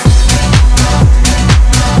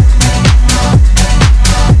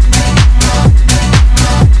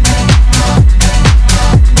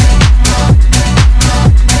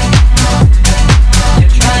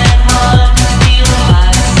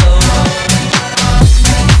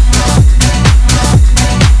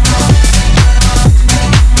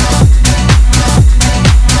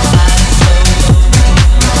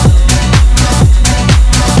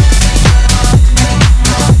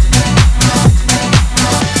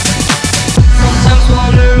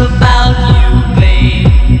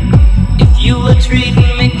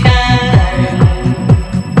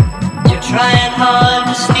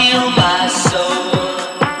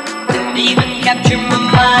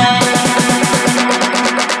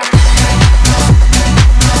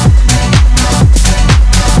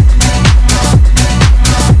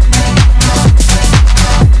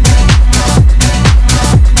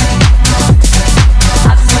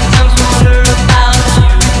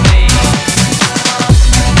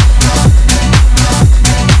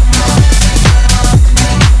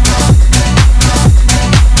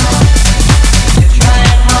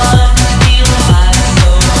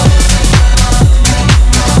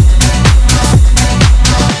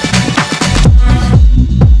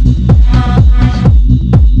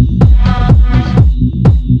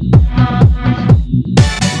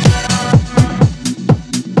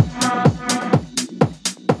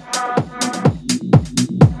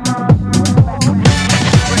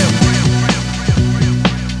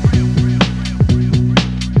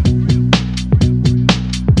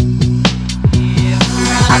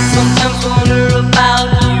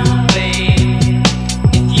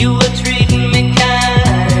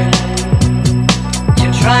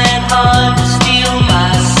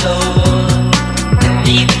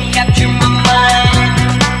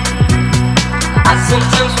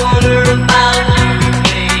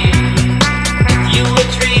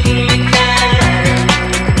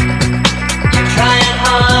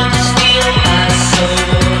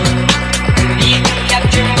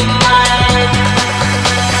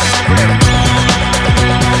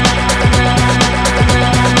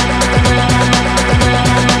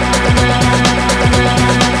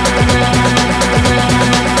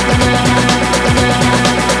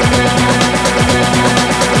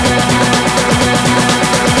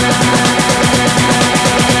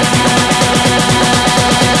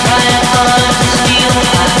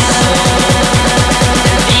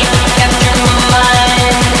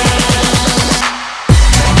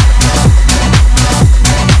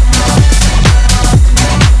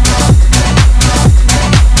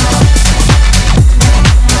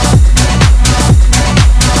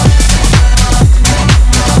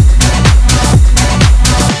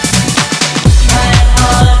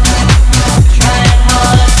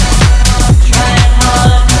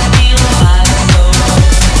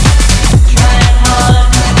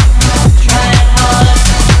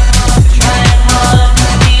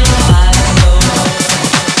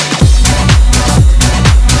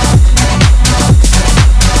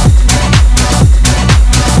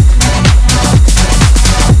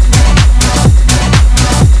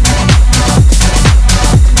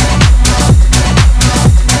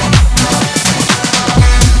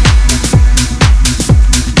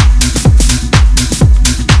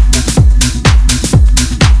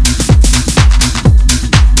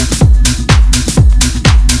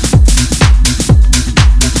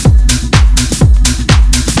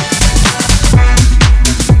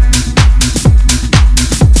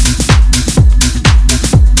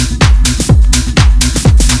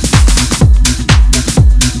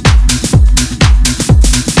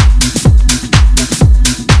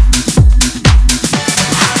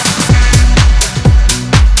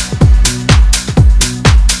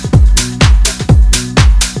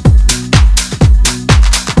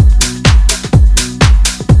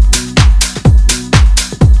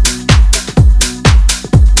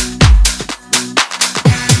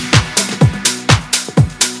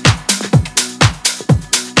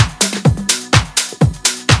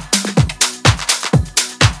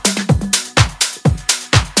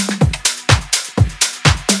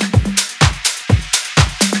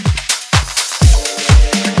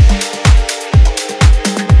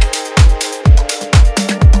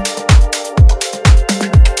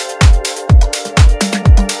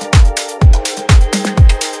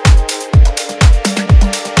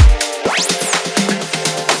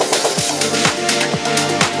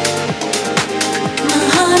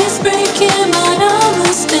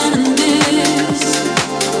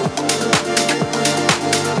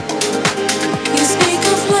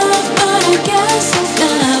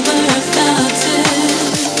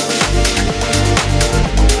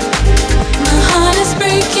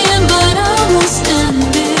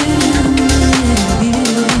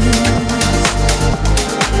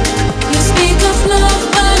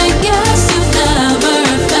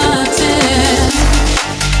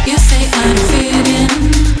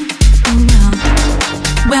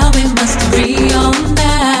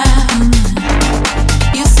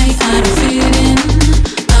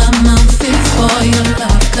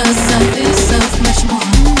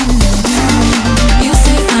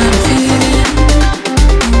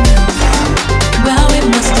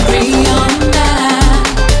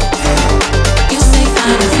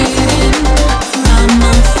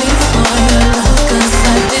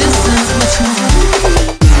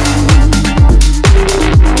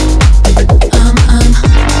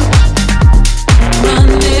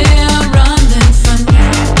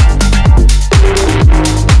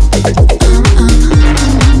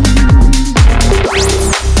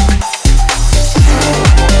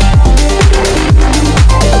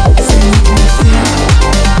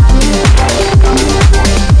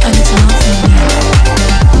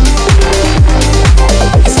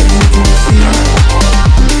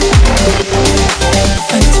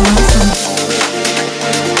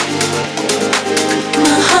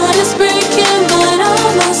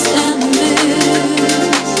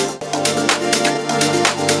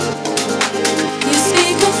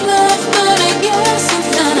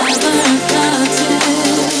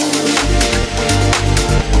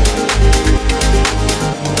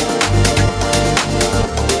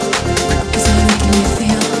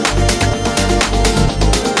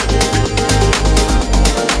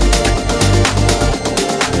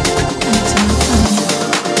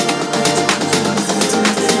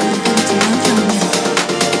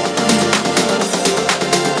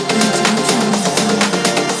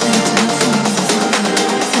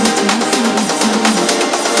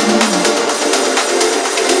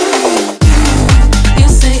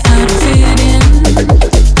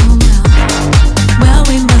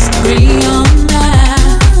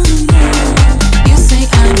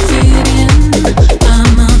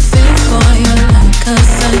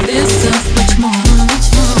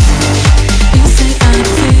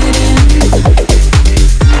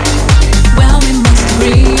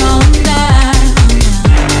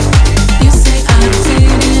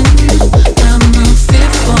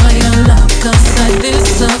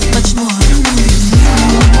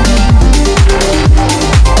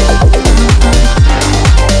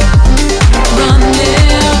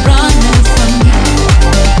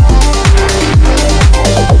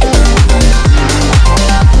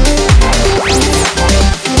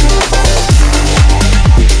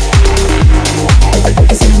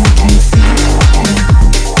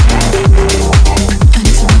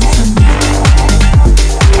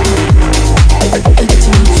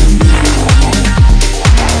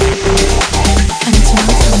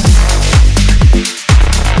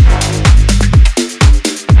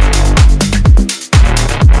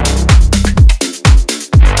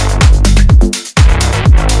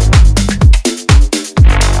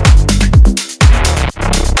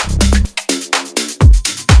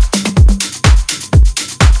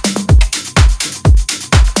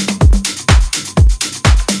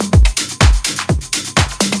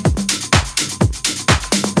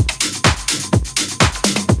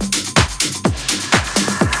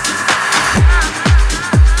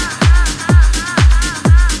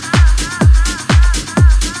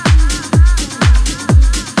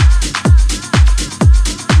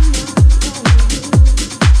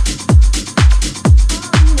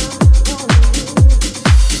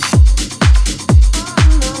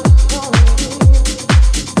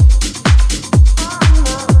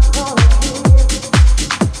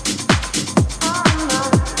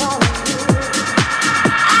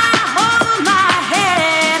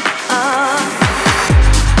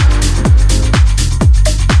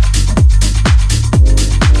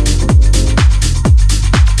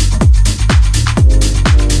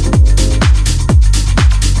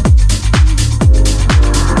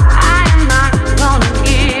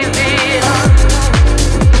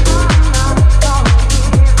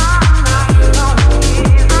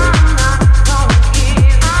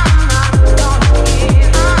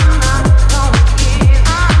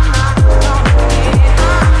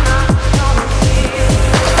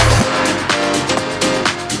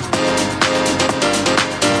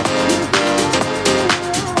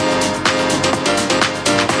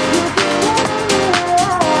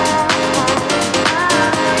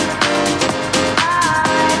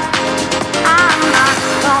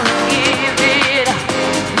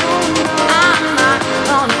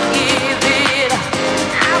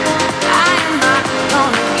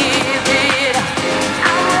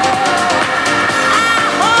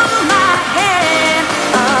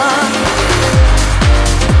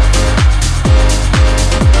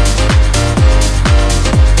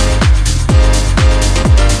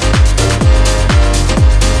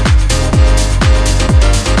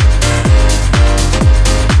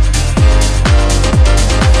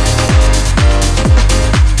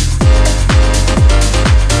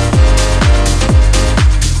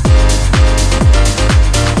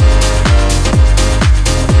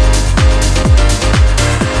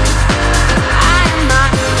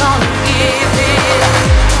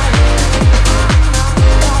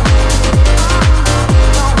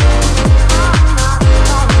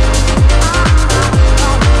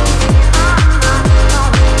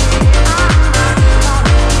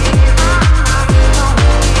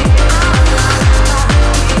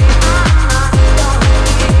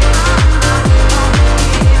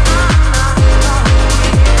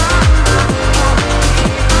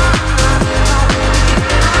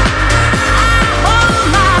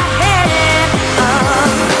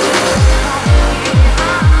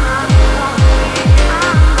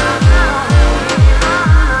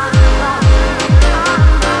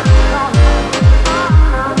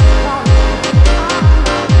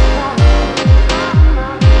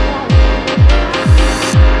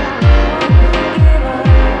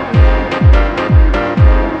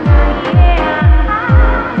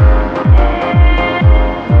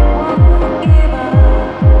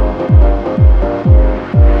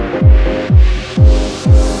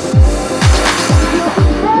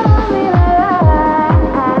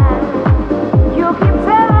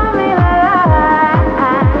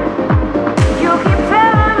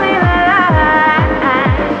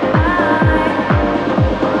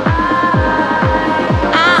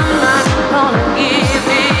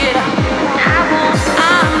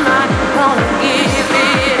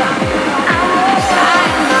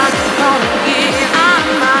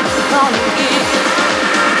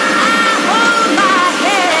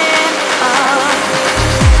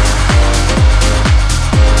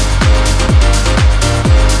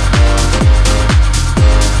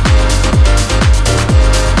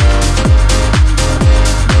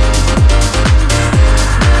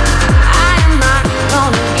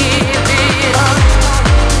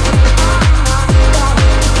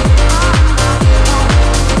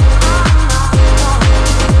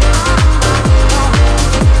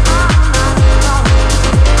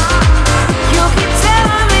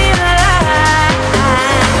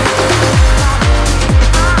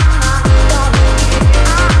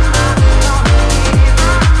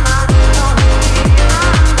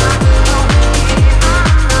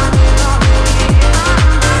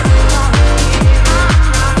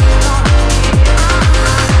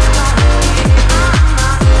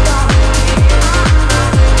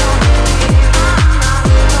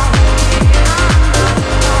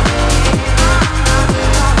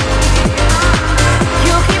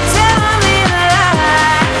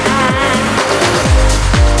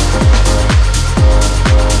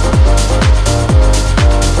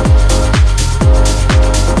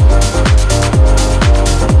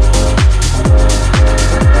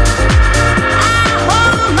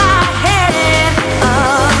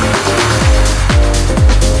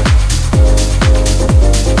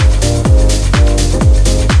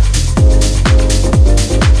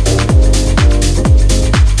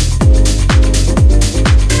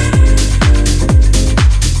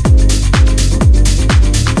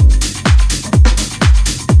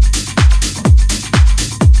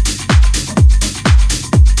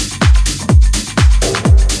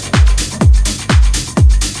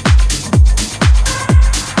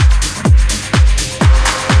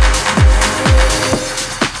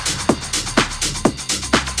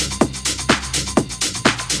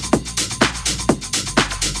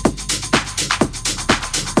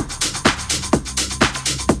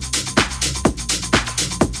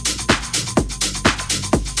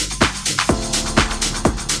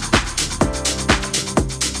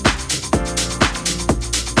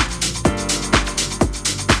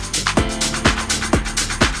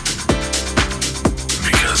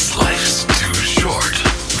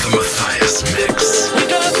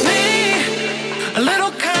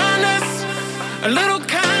 a little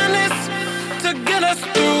kindness to get us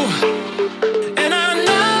through. And I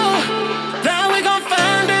know that we gon'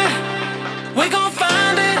 find it. We gon'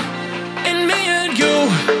 find it in me and you.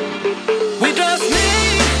 We just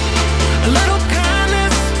need a little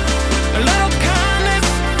kindness, a little kindness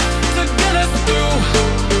to get us through.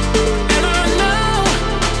 And I know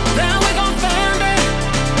that we gon' find it.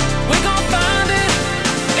 We gon' find it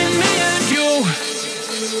in me and you.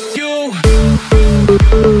 You.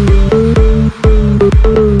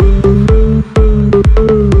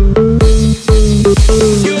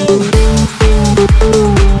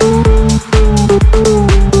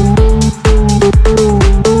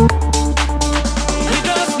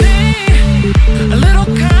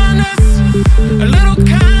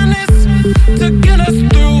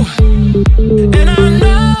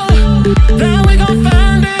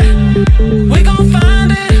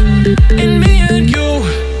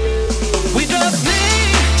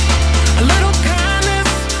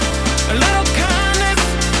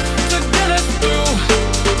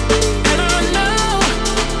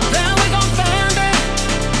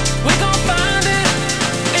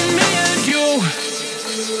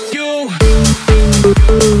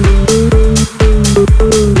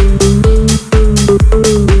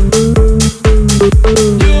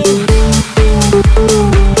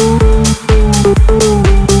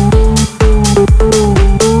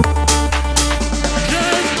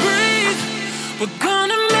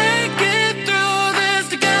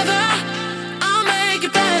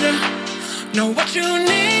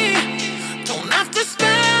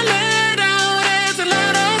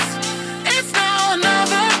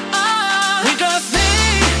 We just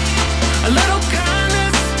need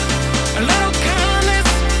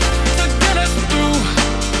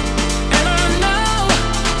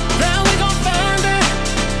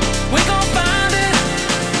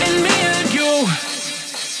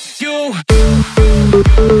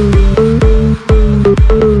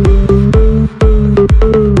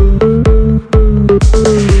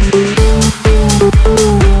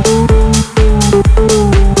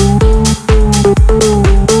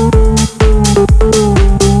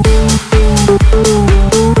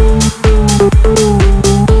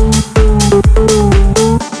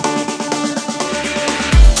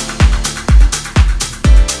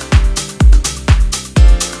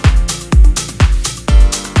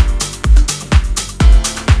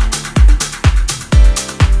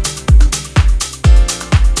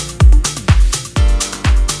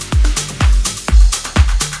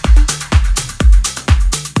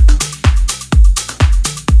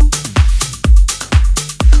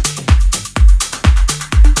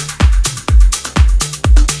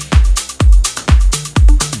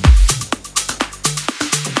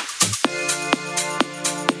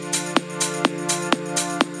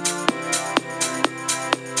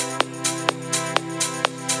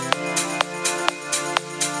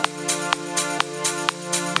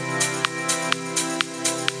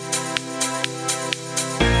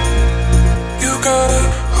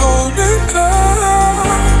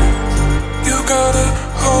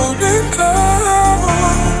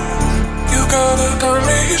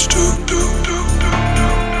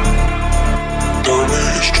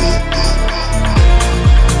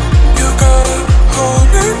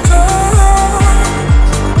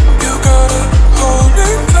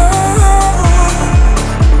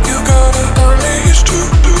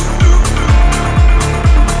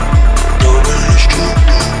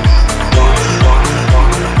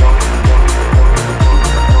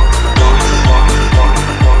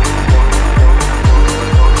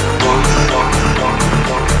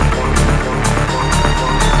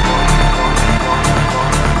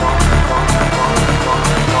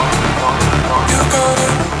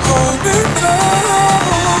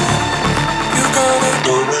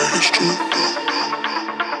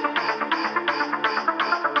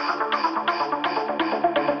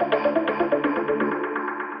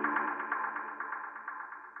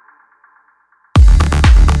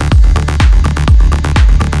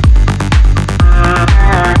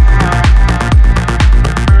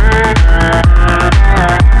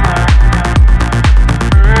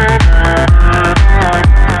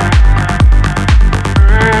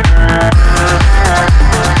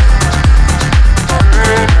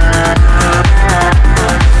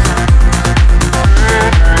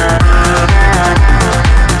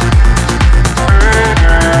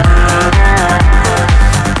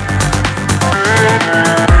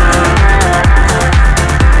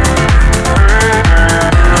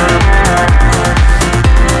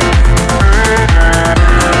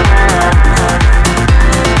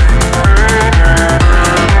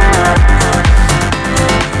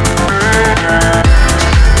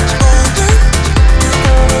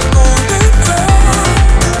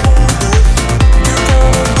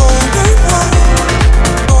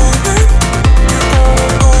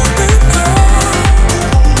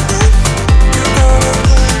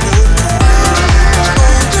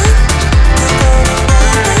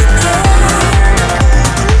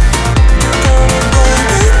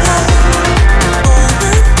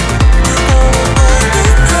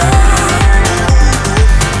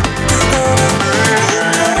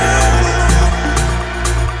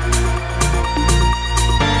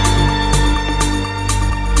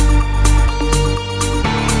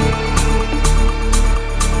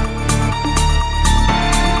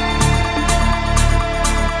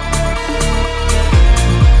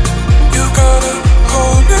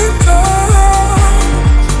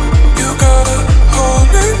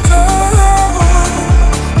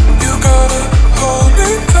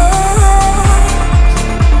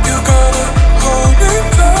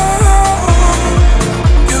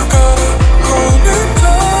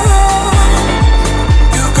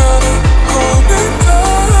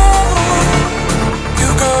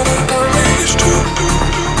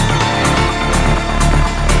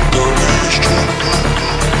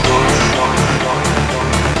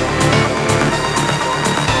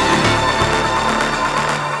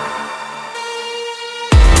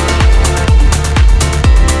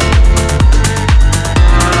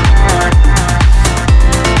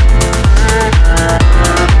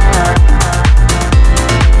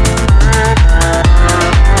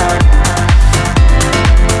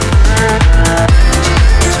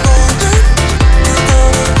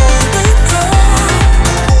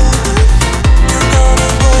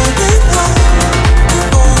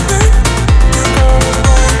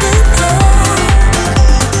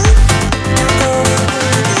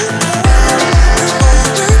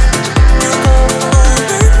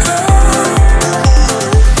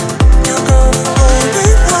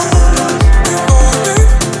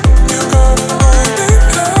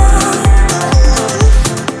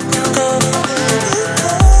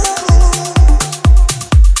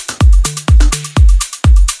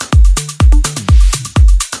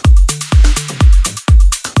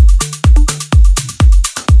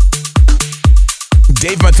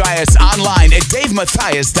Dave Mathias online at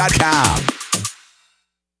DaveMathias.com.